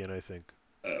champion, I think.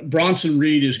 Bronson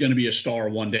Reed is going to be a star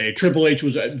one day. Triple H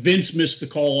Vince missed the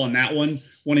call on that one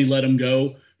when he let him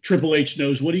go. Triple H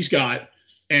knows what he's got,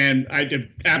 and I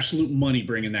did absolute money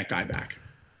bringing that guy back.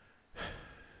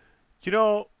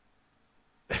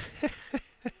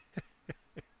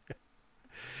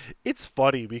 It's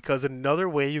funny because another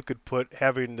way you could put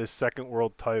having this second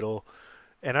world title,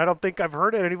 and I don't think I've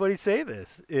heard anybody say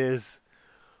this, is,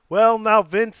 well, now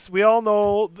Vince, we all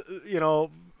know,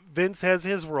 Vince has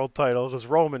his world title because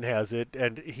Roman has it,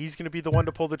 and he's going to be the one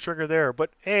to pull the trigger there.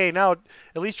 But hey, now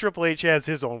at least Triple H has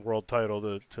his own world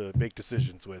title to make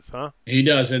decisions with, huh? He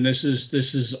does, and this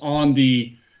is on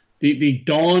the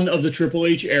dawn of the Triple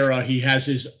H era. He has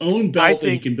his own belt,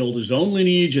 and he can build his own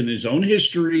lineage and his own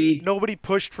history. Nobody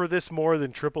pushed for this more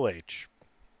than Triple H.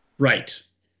 Right.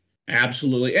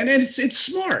 Absolutely. And it's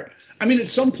smart. I mean, at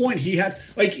some point he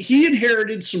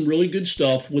inherited some really good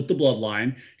stuff with the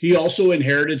bloodline. He also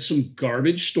inherited some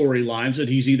garbage storylines that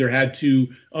he's either had to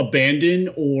abandon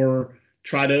or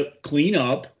try to clean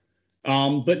up.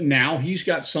 But now he's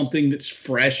got something that's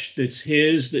fresh, that's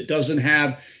his, that doesn't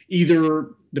have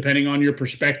either, depending on your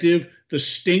perspective, the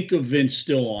stink of Vince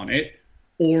still on it,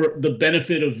 or the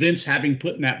benefit of Vince having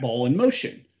put that ball in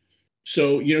motion.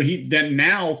 So,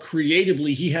 now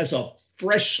creatively he has a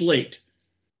fresh slate,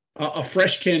 a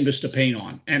fresh canvas to paint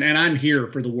on. And I'm here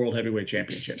for the World Heavyweight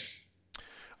Championship.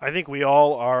 I think we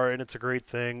all are, and it's a great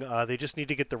thing. They just need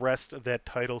to get the rest of that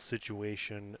title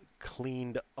situation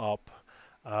cleaned up.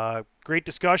 Great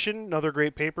discussion, another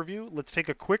great pay-per-view. Let's take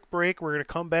a quick break. We're going to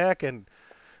come back and,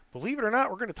 believe it or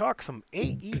not, we're going to talk some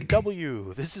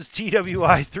AEW. This is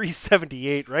DWI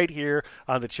 378 right here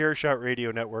on the Chairshot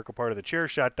Radio Network, a part of the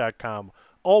Chairshot.com.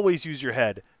 Always use your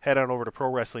head. Head on over to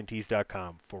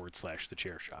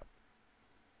ProWrestlingTees.com/thechairshot.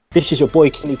 This is your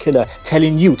boy Kenny Killer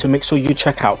telling you to make sure you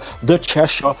check out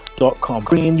thechairshot.com,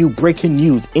 bringing you breaking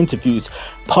news, interviews,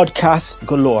 podcasts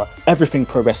galore, everything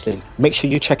pro wrestling. Make sure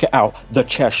you check it out,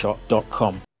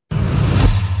 thechairshot.com.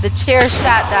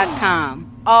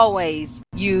 Thechairshot.com. Always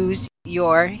use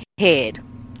your head.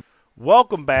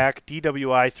 Welcome back,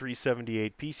 DWI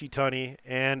 378, PC Tunney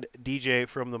and DJ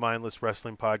from the Mindless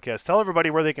Wrestling Podcast. Tell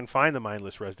everybody where they can find the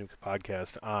Mindless Wrestling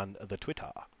Podcast on the Twitter.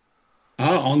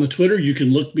 On the Twitter, you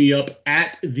can look me up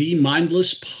at the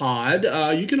Mindless Pod.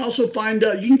 You can also find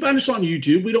us on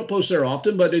YouTube. We don't post there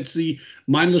often, but it's the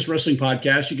Mindless Wrestling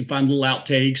Podcast. You can find little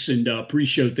outtakes and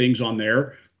pre-show things on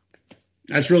there.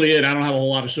 That's really it. I don't have a whole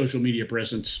lot of social media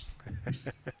presence.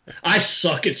 I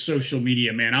suck at social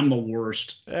media, man. I'm the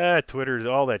worst. Twitter's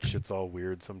all that shit's all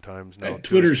weird sometimes. No,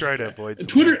 Twitter's try to avoid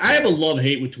Twitter. I have a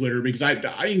love-hate with Twitter because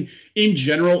I in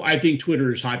general, I think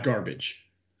Twitter is hot garbage.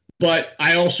 But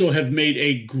I also have made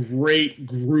a great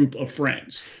group of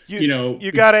friends.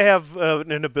 You got to have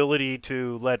an ability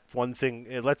to let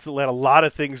let a lot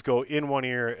of things go in one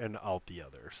ear and out the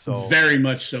other. So very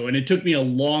much so, and it took me a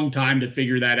long time to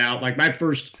figure that out. Like my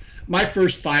first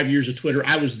 5 years of Twitter,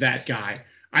 I was that guy.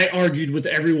 I argued with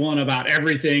everyone about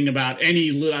everything, about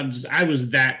I was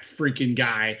that freaking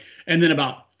guy. And then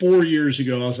about 4 years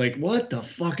ago, I was like, "What the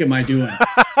fuck am I doing?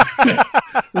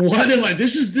 What am I?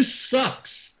 This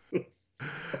sucks."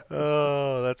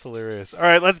 Oh, that's hilarious. All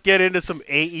right, let's get into some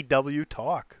AEW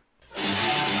talk.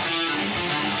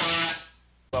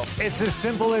 It's as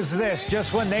simple as this.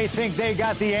 Just when they think they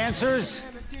got the answers,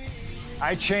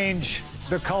 I change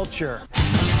the culture.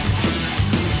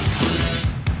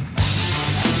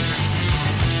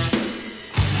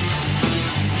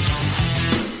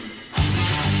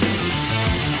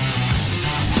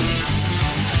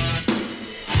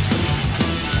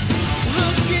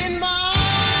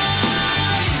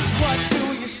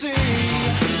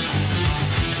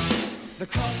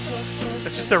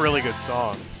 It's just a really good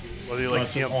song, whether you like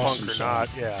CM Punk or not.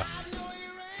 Yeah.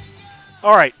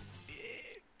 All right.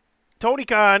 Tony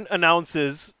Khan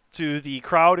announces to the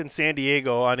crowd in San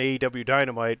Diego on AEW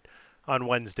Dynamite on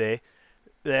Wednesday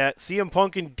that CM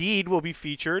Punk indeed will be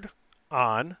featured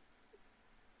on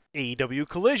AEW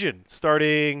Collision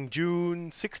starting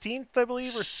June 16th, I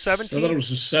believe, or 17th. I thought it was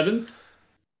the 7th.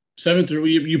 7th, or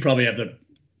you probably have the.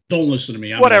 Don't listen to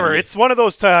me. Whatever. It's one of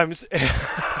those times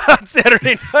on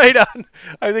Saturday night on,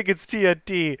 I think it's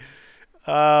TNT.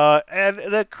 And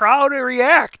the crowd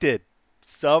reacted.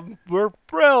 Some were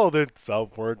thrilled and some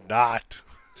were not.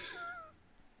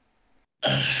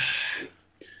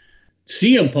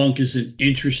 CM Punk is an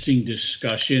interesting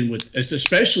discussion,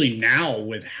 especially now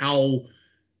with how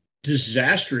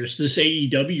disastrous this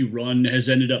AEW run has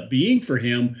ended up being for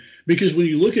him. Because when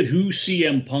you look at who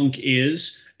CM Punk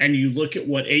is, and you look at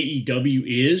what AEW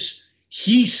is,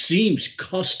 he seems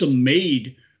custom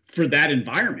made for that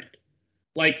environment.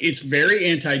 Like, it's very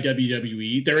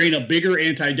anti-WWE. There ain't a bigger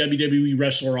anti-WWE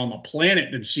wrestler on the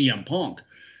planet than CM Punk.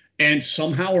 And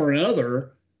somehow or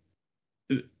another,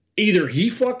 either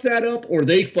he fucked that up or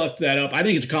they fucked that up. I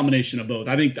think it's a combination of both.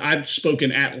 I think I've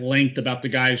spoken at length about the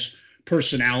guy's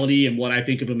personality and what I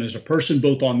think of him as a person,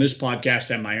 both on this podcast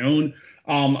and my own.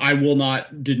 I will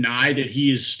not deny that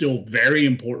he is still very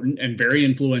important and very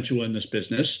influential in this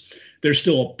business. There's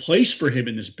still a place for him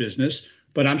in this business,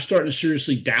 but I'm starting to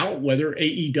seriously doubt whether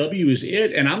AEW is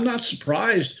it. And I'm not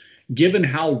surprised, given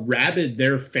how rabid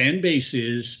their fan base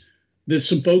is, that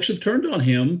some folks have turned on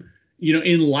him,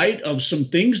 in light of some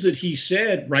things that he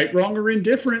said, right, wrong, or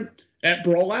indifferent, at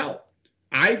Brawl Out.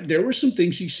 There were some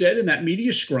things he said in that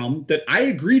media scrum that I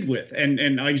agreed with.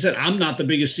 And like I said, I'm not the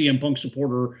biggest CM Punk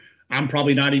supporter. I'm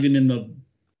probably not even in the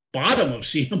bottom of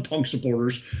CM Punk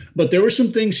supporters, but there were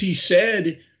some things he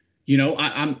said,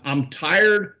 I'm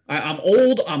tired, I'm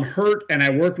old, I'm hurt, and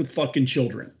I work with fucking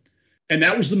children. And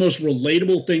that was the most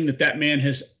relatable thing that man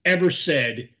has ever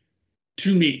said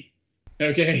to me.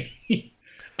 Okay?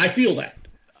 I feel that.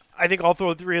 I think all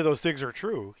three of those things are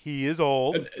true. He is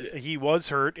old, he was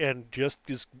hurt, and just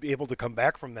is able to come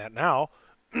back from that now.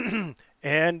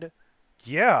 And,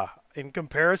 yeah, in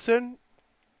comparison,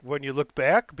 when you look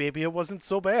back, maybe it wasn't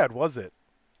so bad, was it?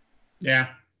 Yeah,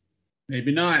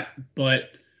 maybe not.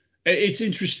 But it's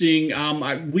interesting.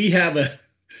 We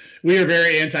are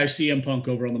very anti-CM Punk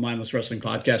over on the Mindless Wrestling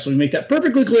Podcast. So we make that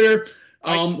perfectly clear.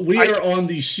 We are on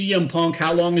the CM Punk.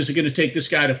 How long is it going to take this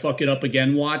guy to fuck it up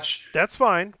again? Watch. That's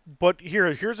fine. But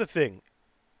here's the thing.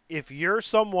 If you're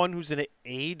someone who's an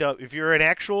AEW, if you're an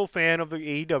actual fan of the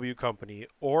AEW company,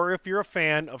 or if you're a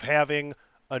fan of having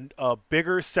a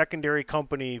bigger secondary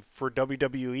company for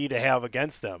WWE to have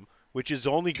against them, which is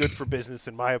only good for business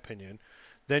in my opinion,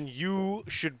 then you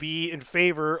should be in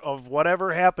favor of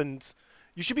whatever happens.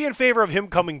 You should be in favor of him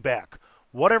coming back.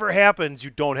 Whatever happens, you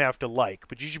don't have to like,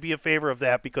 but you should be in favor of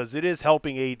that because it is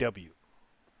helping AEW.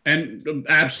 And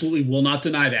absolutely will not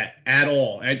deny that at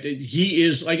all. He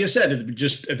is, like I said,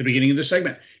 just at the beginning of the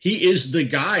segment, he is the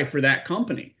guy for that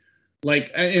company.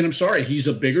 And I'm sorry, he's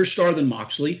a bigger star than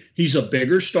Moxley. He's a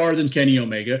bigger star than Kenny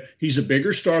Omega. He's a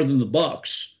bigger star than the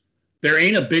Bucks. There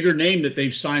ain't a bigger name that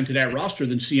they've signed to that roster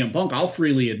than CM Punk. I'll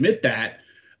freely admit that.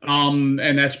 And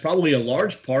that's probably a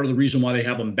large part of the reason why they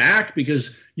have him back,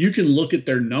 because you can look at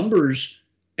their numbers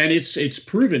and it's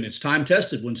proven, it's time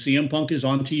tested. When CM Punk is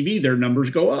on TV, their numbers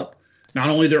go up. Not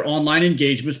only their online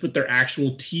engagements, but their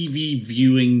actual TV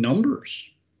viewing numbers.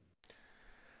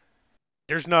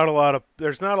 There's not a lot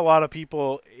of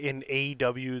people in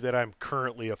AEW that I'm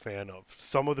currently a fan of.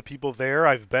 Some of the people there,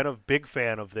 I've been a big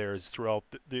fan of theirs throughout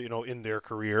in their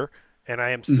career, and I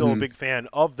am still a big fan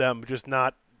of them, just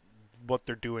not what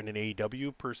they're doing in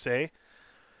AEW per se.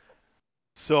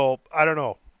 So I don't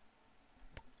know.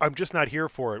 I'm just not here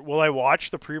for it. Will I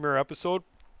watch the premiere episode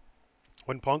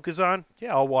when Punk is on?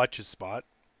 Yeah, I'll watch his spot.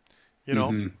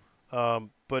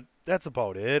 But that's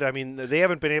about it. I mean, they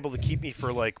haven't been able to keep me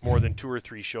for like more than 2 or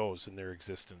 3 shows in their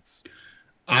existence.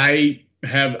 I've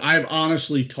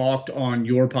honestly talked on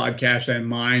your podcast and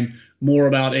mine more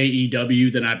about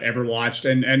AEW than I've ever watched.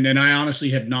 And I honestly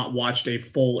have not watched a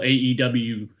full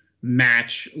AEW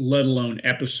match, let alone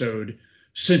episode,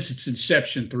 since its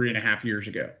inception 3.5 years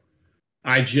ago.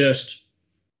 I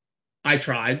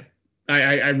tried.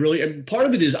 I really, and part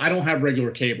of it is I don't have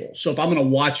regular cable. So if I'm going to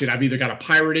watch it, I've either got to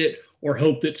pirate it or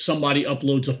hope that somebody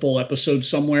uploads a full episode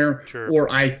somewhere. Sure.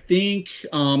 Or I think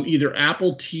either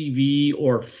Apple TV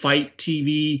or Fight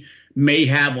TV may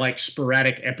have like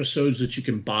sporadic episodes that you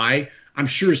can buy. I'm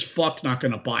sure as fuck not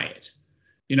going to buy it.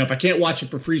 If I can't watch it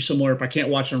for free somewhere, if I can't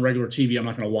watch it on regular TV, I'm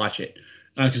not going to watch it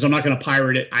because I'm not going to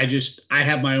pirate it. I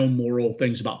have my own moral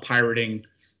things about pirating.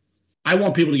 I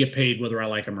want people to get paid whether I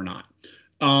like them or not.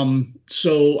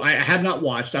 So I have not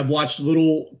watched. I've watched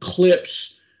little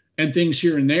clips and things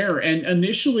here and there. And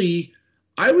initially,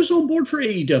 I was on board for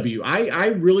AEW. I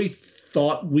really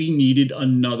thought we needed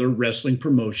another wrestling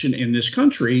promotion in this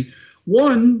country.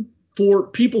 One, for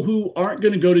people who aren't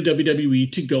going to go to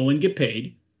WWE to go and get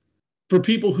paid. For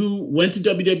people who went to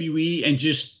WWE and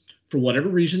just, for whatever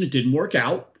reason, it didn't work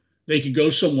out. They could go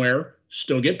somewhere,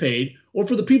 still get paid. Or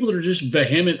for the people that are just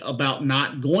vehement about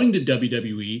not going to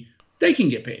WWE, they can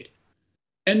get paid.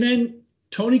 And then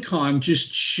Tony Khan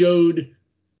just showed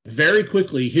very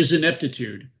quickly his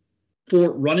ineptitude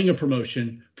for running a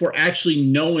promotion, for actually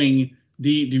knowing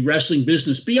the wrestling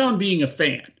business beyond being a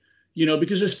fan.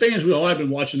 Because as fans, I've been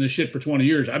watching this shit for 20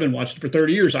 years. I've been watching it for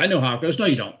 30 years. I know how it goes. No,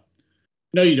 you don't.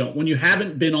 No, you don't. When you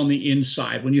haven't been on the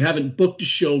inside, when you haven't booked a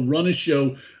show, run a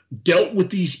show, dealt with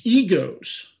these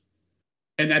egos.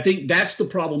 And I think that's the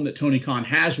problem that Tony Khan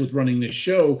has with running this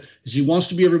show, is he wants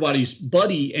to be everybody's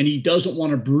buddy and he doesn't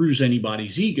want to bruise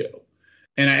anybody's ego.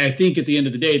 And I think at the end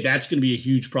of the day, that's going to be a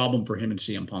huge problem for him and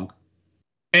CM Punk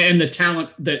and the talent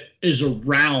that is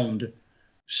around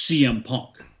CM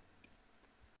Punk.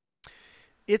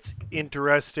 It's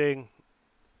interesting.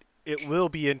 It will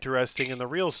be interesting. And the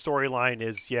real storyline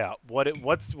is,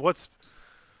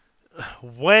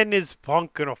 when is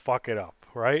Punk going to fuck it up,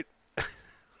 right?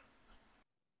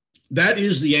 That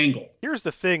is the angle. Here's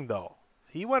the thing, though.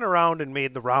 He went around and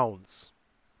made the rounds.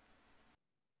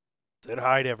 Said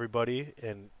hi to everybody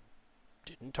and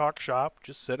didn't talk shop.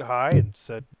 Just said hi and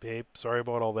said, hey, sorry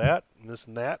about all that and this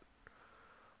and that.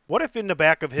 What if in the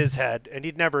back of his head, and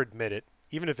he'd never admit it,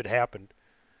 even if it happened,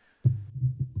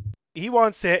 he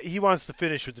wants to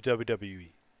finish with the WWE?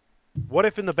 What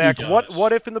if in the back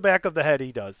what if in the back of the head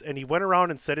he does, and he went around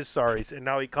and said his sorries, and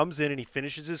now he comes in and he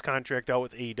finishes his contract out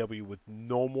with AEW with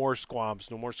no more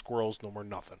squabs, no more squirrels, no more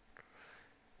nothing.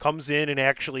 Comes in and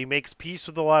actually makes peace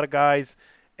with a lot of guys,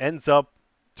 ends up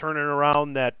turning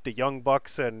around the Young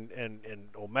Bucks and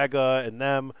Omega and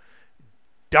them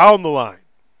down the line.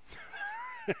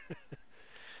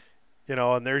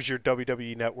 And there's your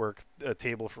WWE Network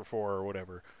table for 4 or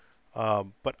whatever.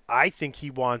 But I think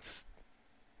he wants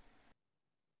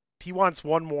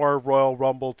one more Royal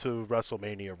Rumble to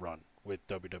WrestleMania run with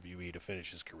WWE to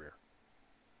finish his career.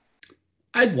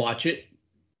 I'd watch it.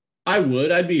 I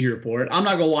would. I'd be here for it. I'm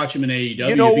not going to watch him in AEW.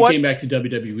 If he came back to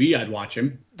WWE, I'd watch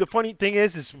him. The funny thing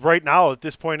is right now, at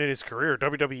this point in his career,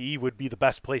 WWE would be the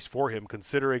best place for him,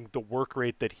 considering the work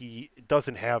rate that he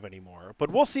doesn't have anymore. But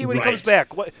we'll see when he comes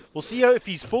back. We'll see if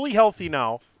he's fully healthy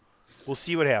now. We'll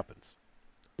see what happens.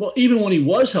 Well, even when he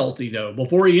was healthy, though,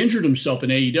 before he injured himself in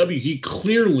AEW, he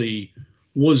clearly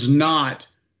was not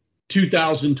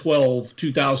 2012,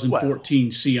 2014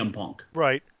 CM Punk.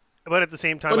 Right. But at the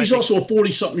same time, but he's also a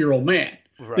 40-something-year-old man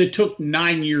that took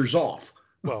 9 years off.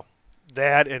 Well,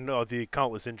 that and the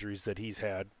countless injuries that he's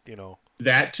had,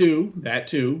 That too.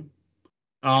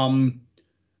 I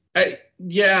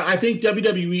think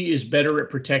WWE is better at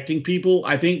protecting people.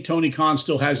 I think Tony Khan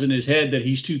still has in his head that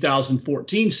he's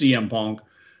 2014 CM Punk,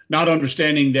 not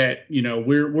understanding that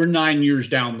we're 9 years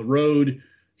down the road.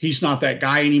 he's not that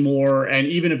guy anymore. And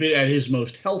even if at his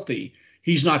most healthy,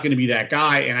 he's not going to be that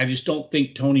guy. And I just don't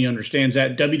think Tony understands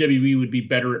that. WWE would be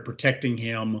better at protecting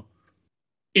him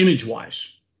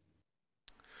image-wise.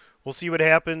 We'll see what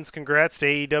happens. Congrats to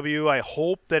AEW. I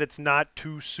hope that it's not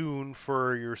too soon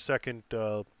for your second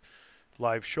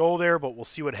live show there, but we'll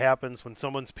see what happens. When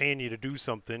someone's paying you to do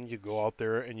something, you go out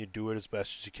there and you do it as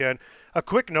best as you can. A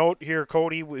quick note here,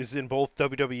 Cody was in both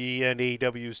WWE and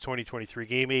AEW's 2023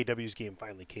 game. AEW's game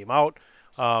finally came out.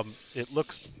 It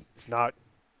looks not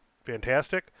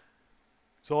fantastic.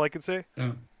 That's all I can say.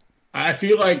 Yeah. I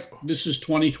feel like this is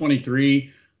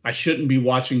 2023. I shouldn't be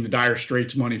watching the Dire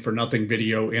Straits Money for Nothing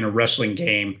video in a wrestling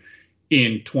game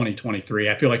in 2023.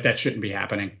 I feel like that shouldn't be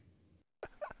happening.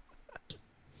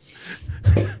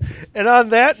 And on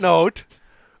that note,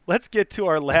 let's get to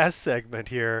our last segment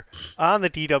here on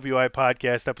the DWI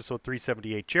podcast, episode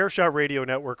 378, Chairshot Radio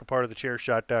Network, a part of the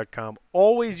Chairshot.com.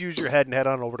 Always use your head and head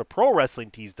on over to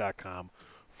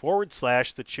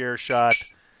ProWrestlingTees.com/thechairshot.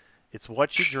 It's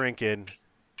what you drinking.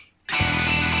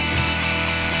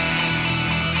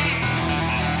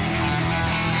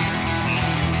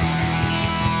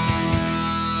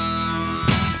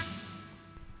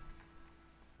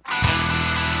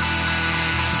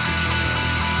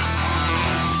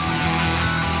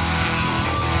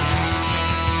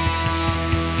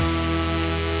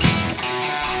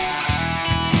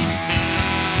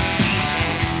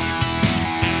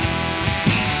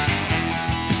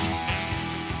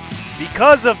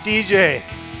 Because of DJ,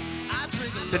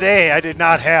 today I did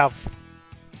not have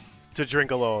to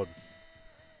drink alone.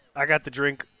 I got to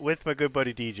drink with my good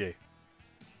buddy DJ.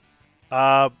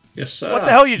 Yes, sir. What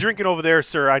the hell are you drinking over there,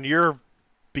 sir, on your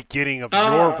beginning of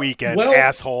your weekend,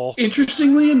 asshole?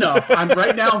 Interestingly enough, I'm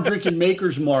drinking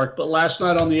Maker's Mark, but last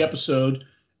night on the episode,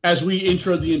 as we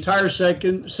introed the entire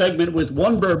second segment with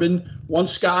one bourbon, one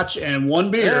scotch, and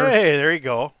one beer. Hey, there you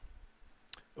go.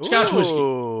 Scotch whiskey.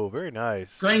 Oh, very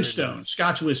nice. Grainstone, nice.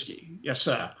 Scotch whiskey. Yes,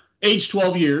 sir. Aged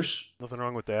 12 years. Nothing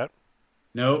wrong with that.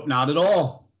 Nope, not at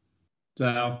all.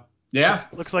 So, yeah.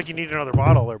 Looks like you need another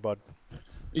bottle there, bud.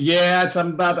 Yeah,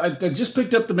 I just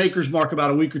picked up the Maker's Mark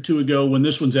about a week or two ago. When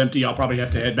this one's empty, I'll probably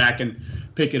have to head back and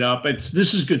pick it up.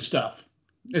 This is good stuff.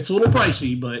 It's a little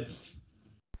pricey, but...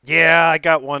 Yeah, I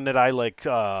got one that I like,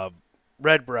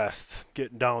 Redbreast,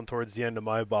 getting down towards the end of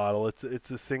my bottle. It's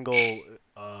a single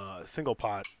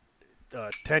pot,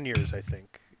 10 years I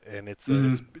think, and it's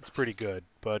pretty good.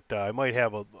 But I might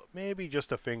have maybe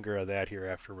just a finger of that here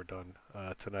after we're done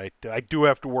tonight. I do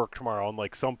have to work tomorrow,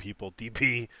 unlike some people.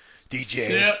 DJ.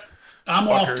 Yep, I'm fuckers.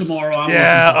 off tomorrow.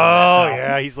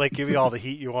 Yeah. He's like, give me all the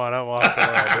heat you want. I'm off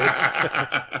tomorrow,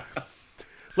 bitch.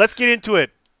 Let's get into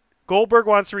it. Goldberg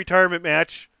wants a retirement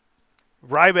match.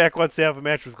 Ryback wants to have a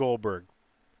match with Goldberg.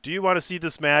 Do you want to see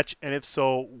this match? And if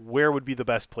so, where would be the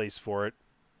best place for it?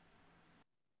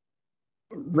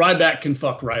 Ryback can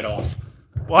fuck right off.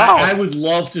 Wow. I would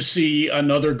love to see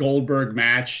another Goldberg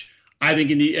match. I think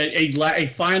a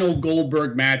final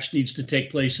Goldberg match needs to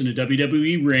take place in a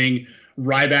WWE ring.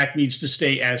 Ryback needs to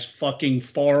stay as fucking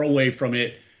far away from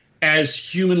it as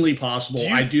humanly possible.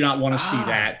 I do not want to see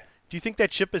that. Do you think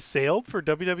that ship has sailed for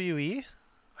WWE?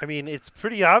 I mean, it's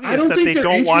pretty obvious that they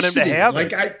don't want him to have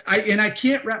it. I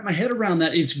can't wrap my head around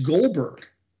that. It's Goldberg.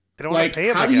 They don't want to pay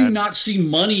him how again. do you not see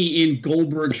money in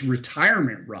Goldberg's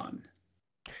retirement run?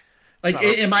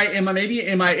 Am I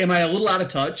a little out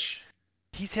of touch?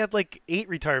 He's had like 8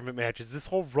 retirement matches. This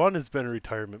whole run has been a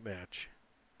retirement match.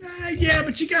 Yeah,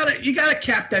 but you gotta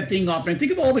cap that thing off. And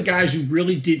think of all the guys who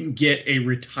really didn't get a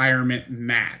retirement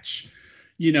match.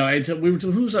 You know,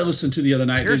 who was I listening to the other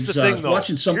night? Here's the thing, though.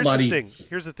 Watching somebody.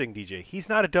 Here's the thing, DJ. He's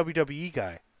not a WWE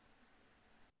guy.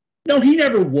 No, he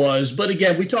never was. But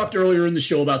again, we talked earlier in the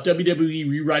show about WWE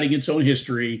rewriting its own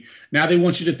history. Now they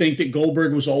want you to think that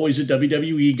Goldberg was always a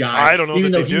WWE guy. I don't know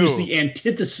even that though they he do. was the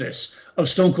antithesis of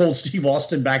Stone Cold Steve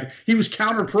Austin back. He was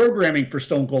counter-programming for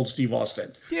Stone Cold Steve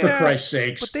Austin, for Christ's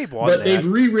sakes. But they've won that. They've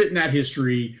rewritten that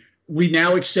history. We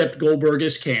now accept Goldberg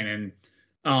as canon.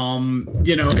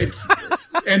 It's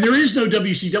and there is no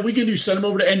WCW. We can send him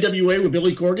over to NWA with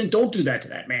Billy Corgan. Don't do that to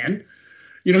that man.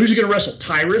 You know, who's he going to wrestle?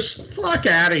 Tyrus? Fuck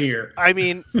out of here. I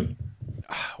mean,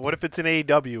 what if it's an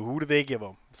AEW? Who do they give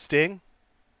him? Sting?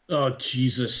 Oh,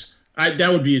 Jesus.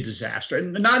 That would be a disaster.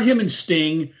 Not him and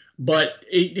Sting, but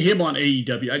him on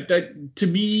AEW. To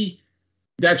me,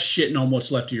 that's shitting on what's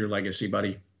left of your legacy,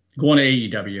 buddy. Going to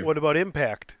AEW. What about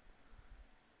Impact?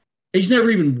 He's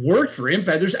never even worked for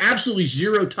Impact. There's absolutely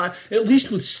zero time. At least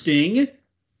with Sting,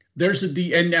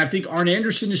 and I think Arn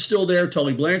Anderson is still there.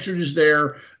 Tully Blanchard is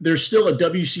there. There's still a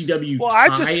WCW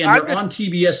they're on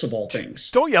TBS of all things.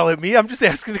 Don't yell at me. I'm just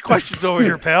asking the questions over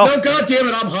here, pal. No, goddamn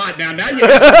it, I'm hot now. Now you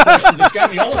ask the question that's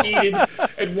got me all heated.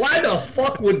 And why the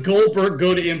fuck would Goldberg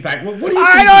go to Impact? What do you think?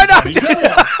 I don't know.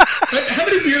 How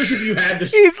many beers have you had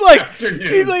this afternoon?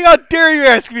 He's like, how dare you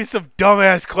ask me some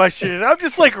dumbass question? And I'm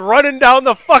just like running down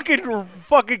the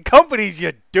fucking companies,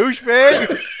 you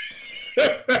douchebag.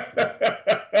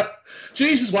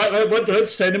 Jesus,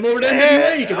 let's send him over to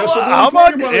NWA. You can wrestle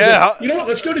you know what?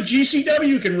 Let's go to GCW.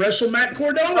 You can wrestle Matt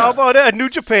Cardona. How about that? New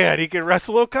Japan. He can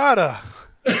wrestle Okada.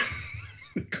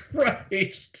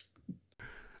 Christ.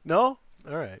 No?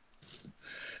 All right.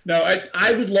 No,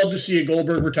 I would love to see a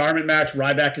Goldberg retirement match.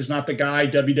 Ryback is not the guy.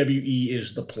 WWE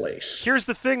is the place. Here's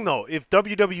the thing, though. If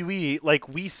WWE, like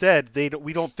we said,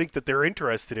 we don't think that they're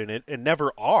interested in it and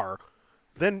never are,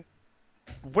 then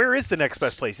where is the next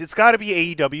best place? It's got to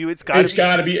be AEW. It's got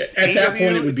to be at AEW, that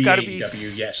point. It would be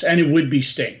AEW, yes, and it would be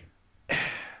Sting.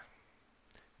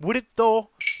 Would it though?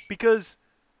 Because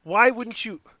why wouldn't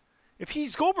you? If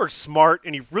Goldberg's smart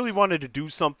and he really wanted to do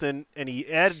something and he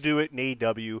had to do it in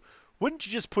AEW, wouldn't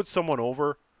you just put someone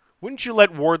over? Wouldn't you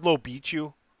let Wardlow beat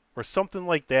you or something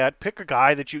like that? Pick a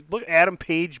guy that you look. Adam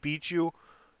Page beat you,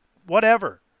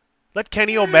 whatever. Let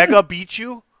Kenny Omega beat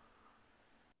you.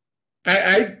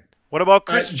 What about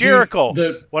Chris Jericho?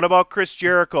 What about Chris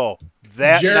Jericho?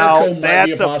 Jericho might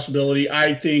be a possibility.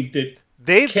 I think that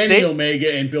Kenny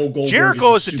Omega and Bill Goldberg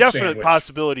Jericho is a definite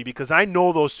possibility because I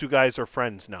know those two guys are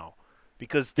friends now.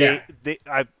 Because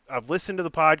I've listened to the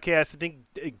podcast. I think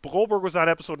Goldberg was on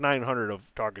episode 900 of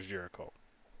Talk is Jericho.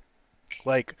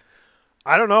 Like,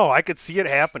 I don't know. I could see it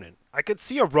happening. I could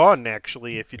see a run,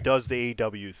 actually, if he does the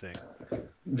AEW thing.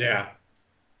 Yeah.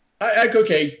 I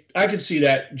could see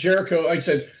that. Jericho, like I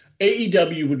said,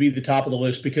 AEW would be the top of the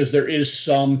list because there is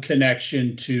some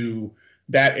connection to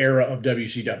that era of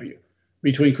WCW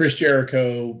between Chris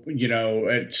Jericho,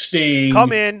 and Sting.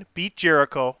 Come in, beat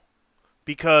Jericho,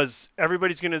 because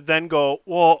everybody's going to then go,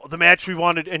 well, the match we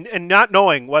wanted, and not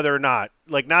knowing whether or not,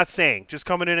 like not saying, just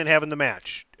coming in and having the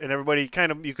match. And everybody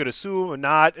kind of, you could assume or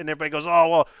not, and everybody goes, oh,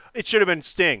 well, it should have been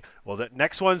Sting. Well, the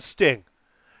next one's Sting.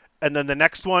 And then the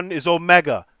next one is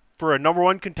Omega for a number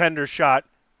one contender shot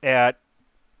at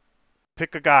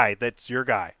pick a guy that's your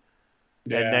guy.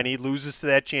 Yeah. And then he loses to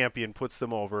that champion, puts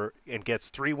them over, and gets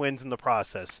 3 wins in the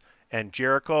process. And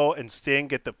Jericho and Sting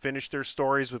get to finish their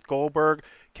stories with Goldberg.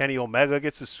 Kenny Omega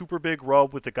gets a super big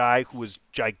rub with the guy who was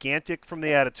gigantic from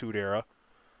the Attitude Era.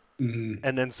 Mm-hmm.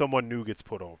 And then someone new gets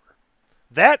put over.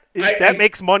 That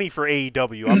makes money for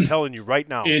AEW, I'm telling you right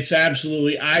now. It's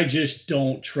absolutely. I just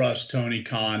don't trust Tony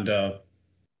Khan to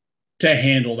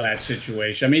handle that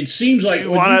situation. I mean, it seems like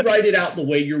when you write it out the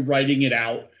way you're writing it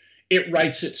out, it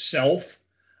writes itself.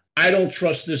 I don't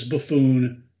trust this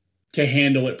buffoon to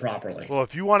handle it properly. Well,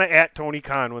 if you want to at Tony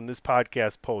Khan when this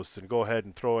podcast posts, and go ahead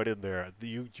and throw it in there,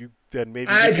 you then maybe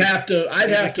I'd have to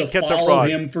follow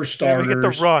him for starters. Get the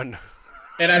run,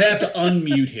 and I'd have to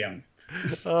unmute him.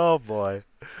 Oh boy,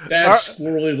 that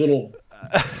squirrely little.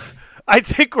 I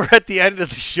think we're at the end of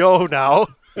the show now.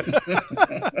 No,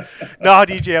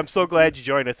 DJ, I'm so glad you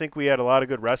joined. I think we had a lot of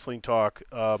good wrestling talk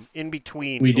in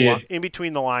between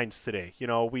the lines today.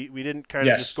 We didn't kind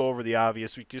of just go over the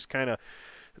obvious. We just kind of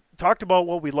talked about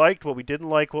what we liked, what we didn't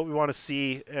like, what we want to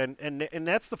see, and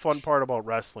that's the fun part about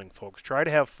wrestling, folks. Try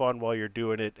to have fun while you're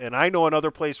doing it. And I know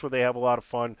another place where they have a lot of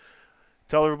fun.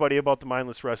 Tell everybody about the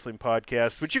Mindless Wrestling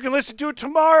Podcast, which you can listen to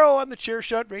tomorrow on the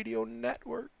Chairshot Radio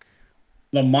Network.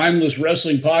 The Mindless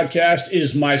Wrestling Podcast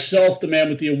is myself, the man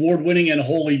with the award-winning and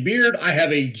holy beard. I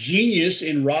have a genius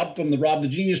in Rob from the Rob the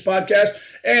Genius podcast,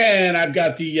 and I've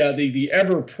got the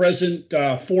ever-present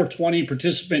 420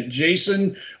 participant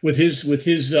Jason with his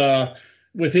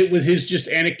just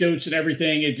anecdotes and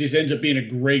everything. It just ends up being a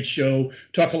great show.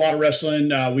 Talk a lot of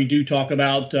wrestling. We do talk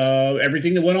about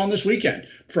everything that went on this weekend,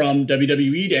 from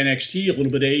WWE to NXT, a little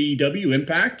bit of AEW,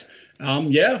 Impact.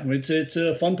 It's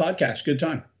a fun podcast. Good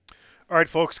time. All right,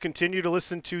 folks, continue to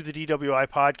listen to the DWI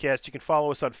podcast. You can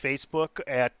follow us on Facebook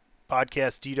at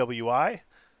Podcast DWI.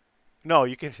 No,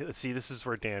 you can see, this is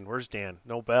where Dan. Where's Dan?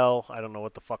 No bell. I don't know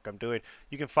what the fuck I'm doing.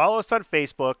 You can follow us on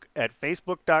Facebook at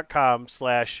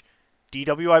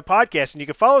facebook.com/DWI podcast. And you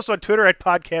can follow us on Twitter at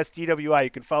Podcast DWI. You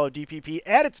can follow DPP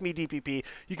at It's Me DPP.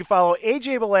 You can follow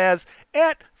AJ Belaz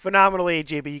at Phenomenal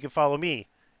AJB. You can follow me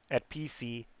at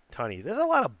PC Tunney. There's a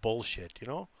lot of bullshit,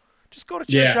 Just go to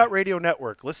Chairshot Radio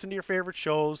Network. Listen to your favorite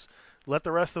shows. Let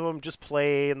the rest of them just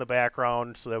play in the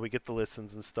background so that we get the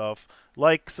listens and stuff.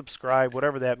 Like, subscribe,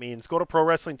 whatever that means. Go to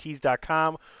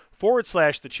ProWrestlingTees.com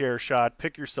 /TheChairShot.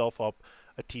 Pick yourself up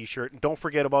a t-shirt. And don't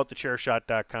forget about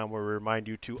thechairshot.com, where we remind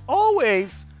you to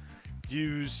always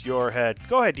use your head.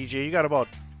 Go ahead, DJ. You got about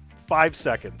 5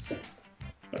 seconds.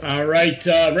 All right.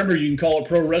 Remember, you can call it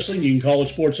pro wrestling. You can call it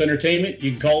sports entertainment.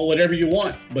 You can call it whatever you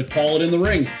want, but call it in the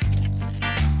ring.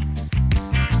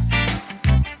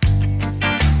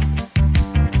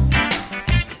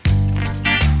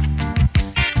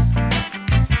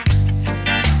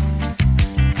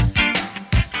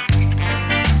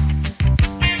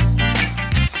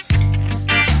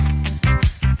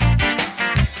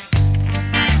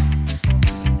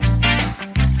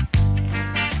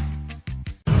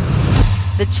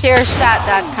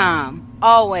 TheChairShot.com.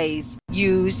 Always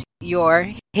use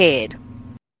your head.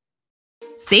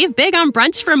 Save big on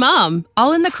brunch for mom,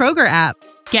 all in the Kroger app.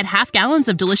 Get half gallons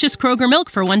of delicious Kroger milk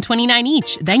for $1.29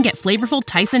 each. Then get flavorful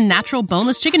Tyson natural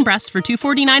boneless chicken breasts for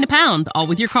 $2.49 a pound, all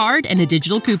with your card and a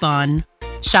digital coupon.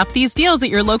 Shop these deals at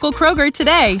your local Kroger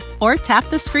today, or tap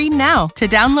the screen now to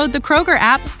download the Kroger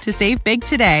app to save big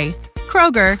today.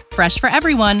 Kroger, fresh for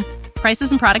everyone.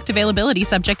 Prices and product availability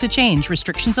subject to change.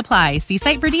 Restrictions apply. See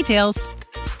site for details.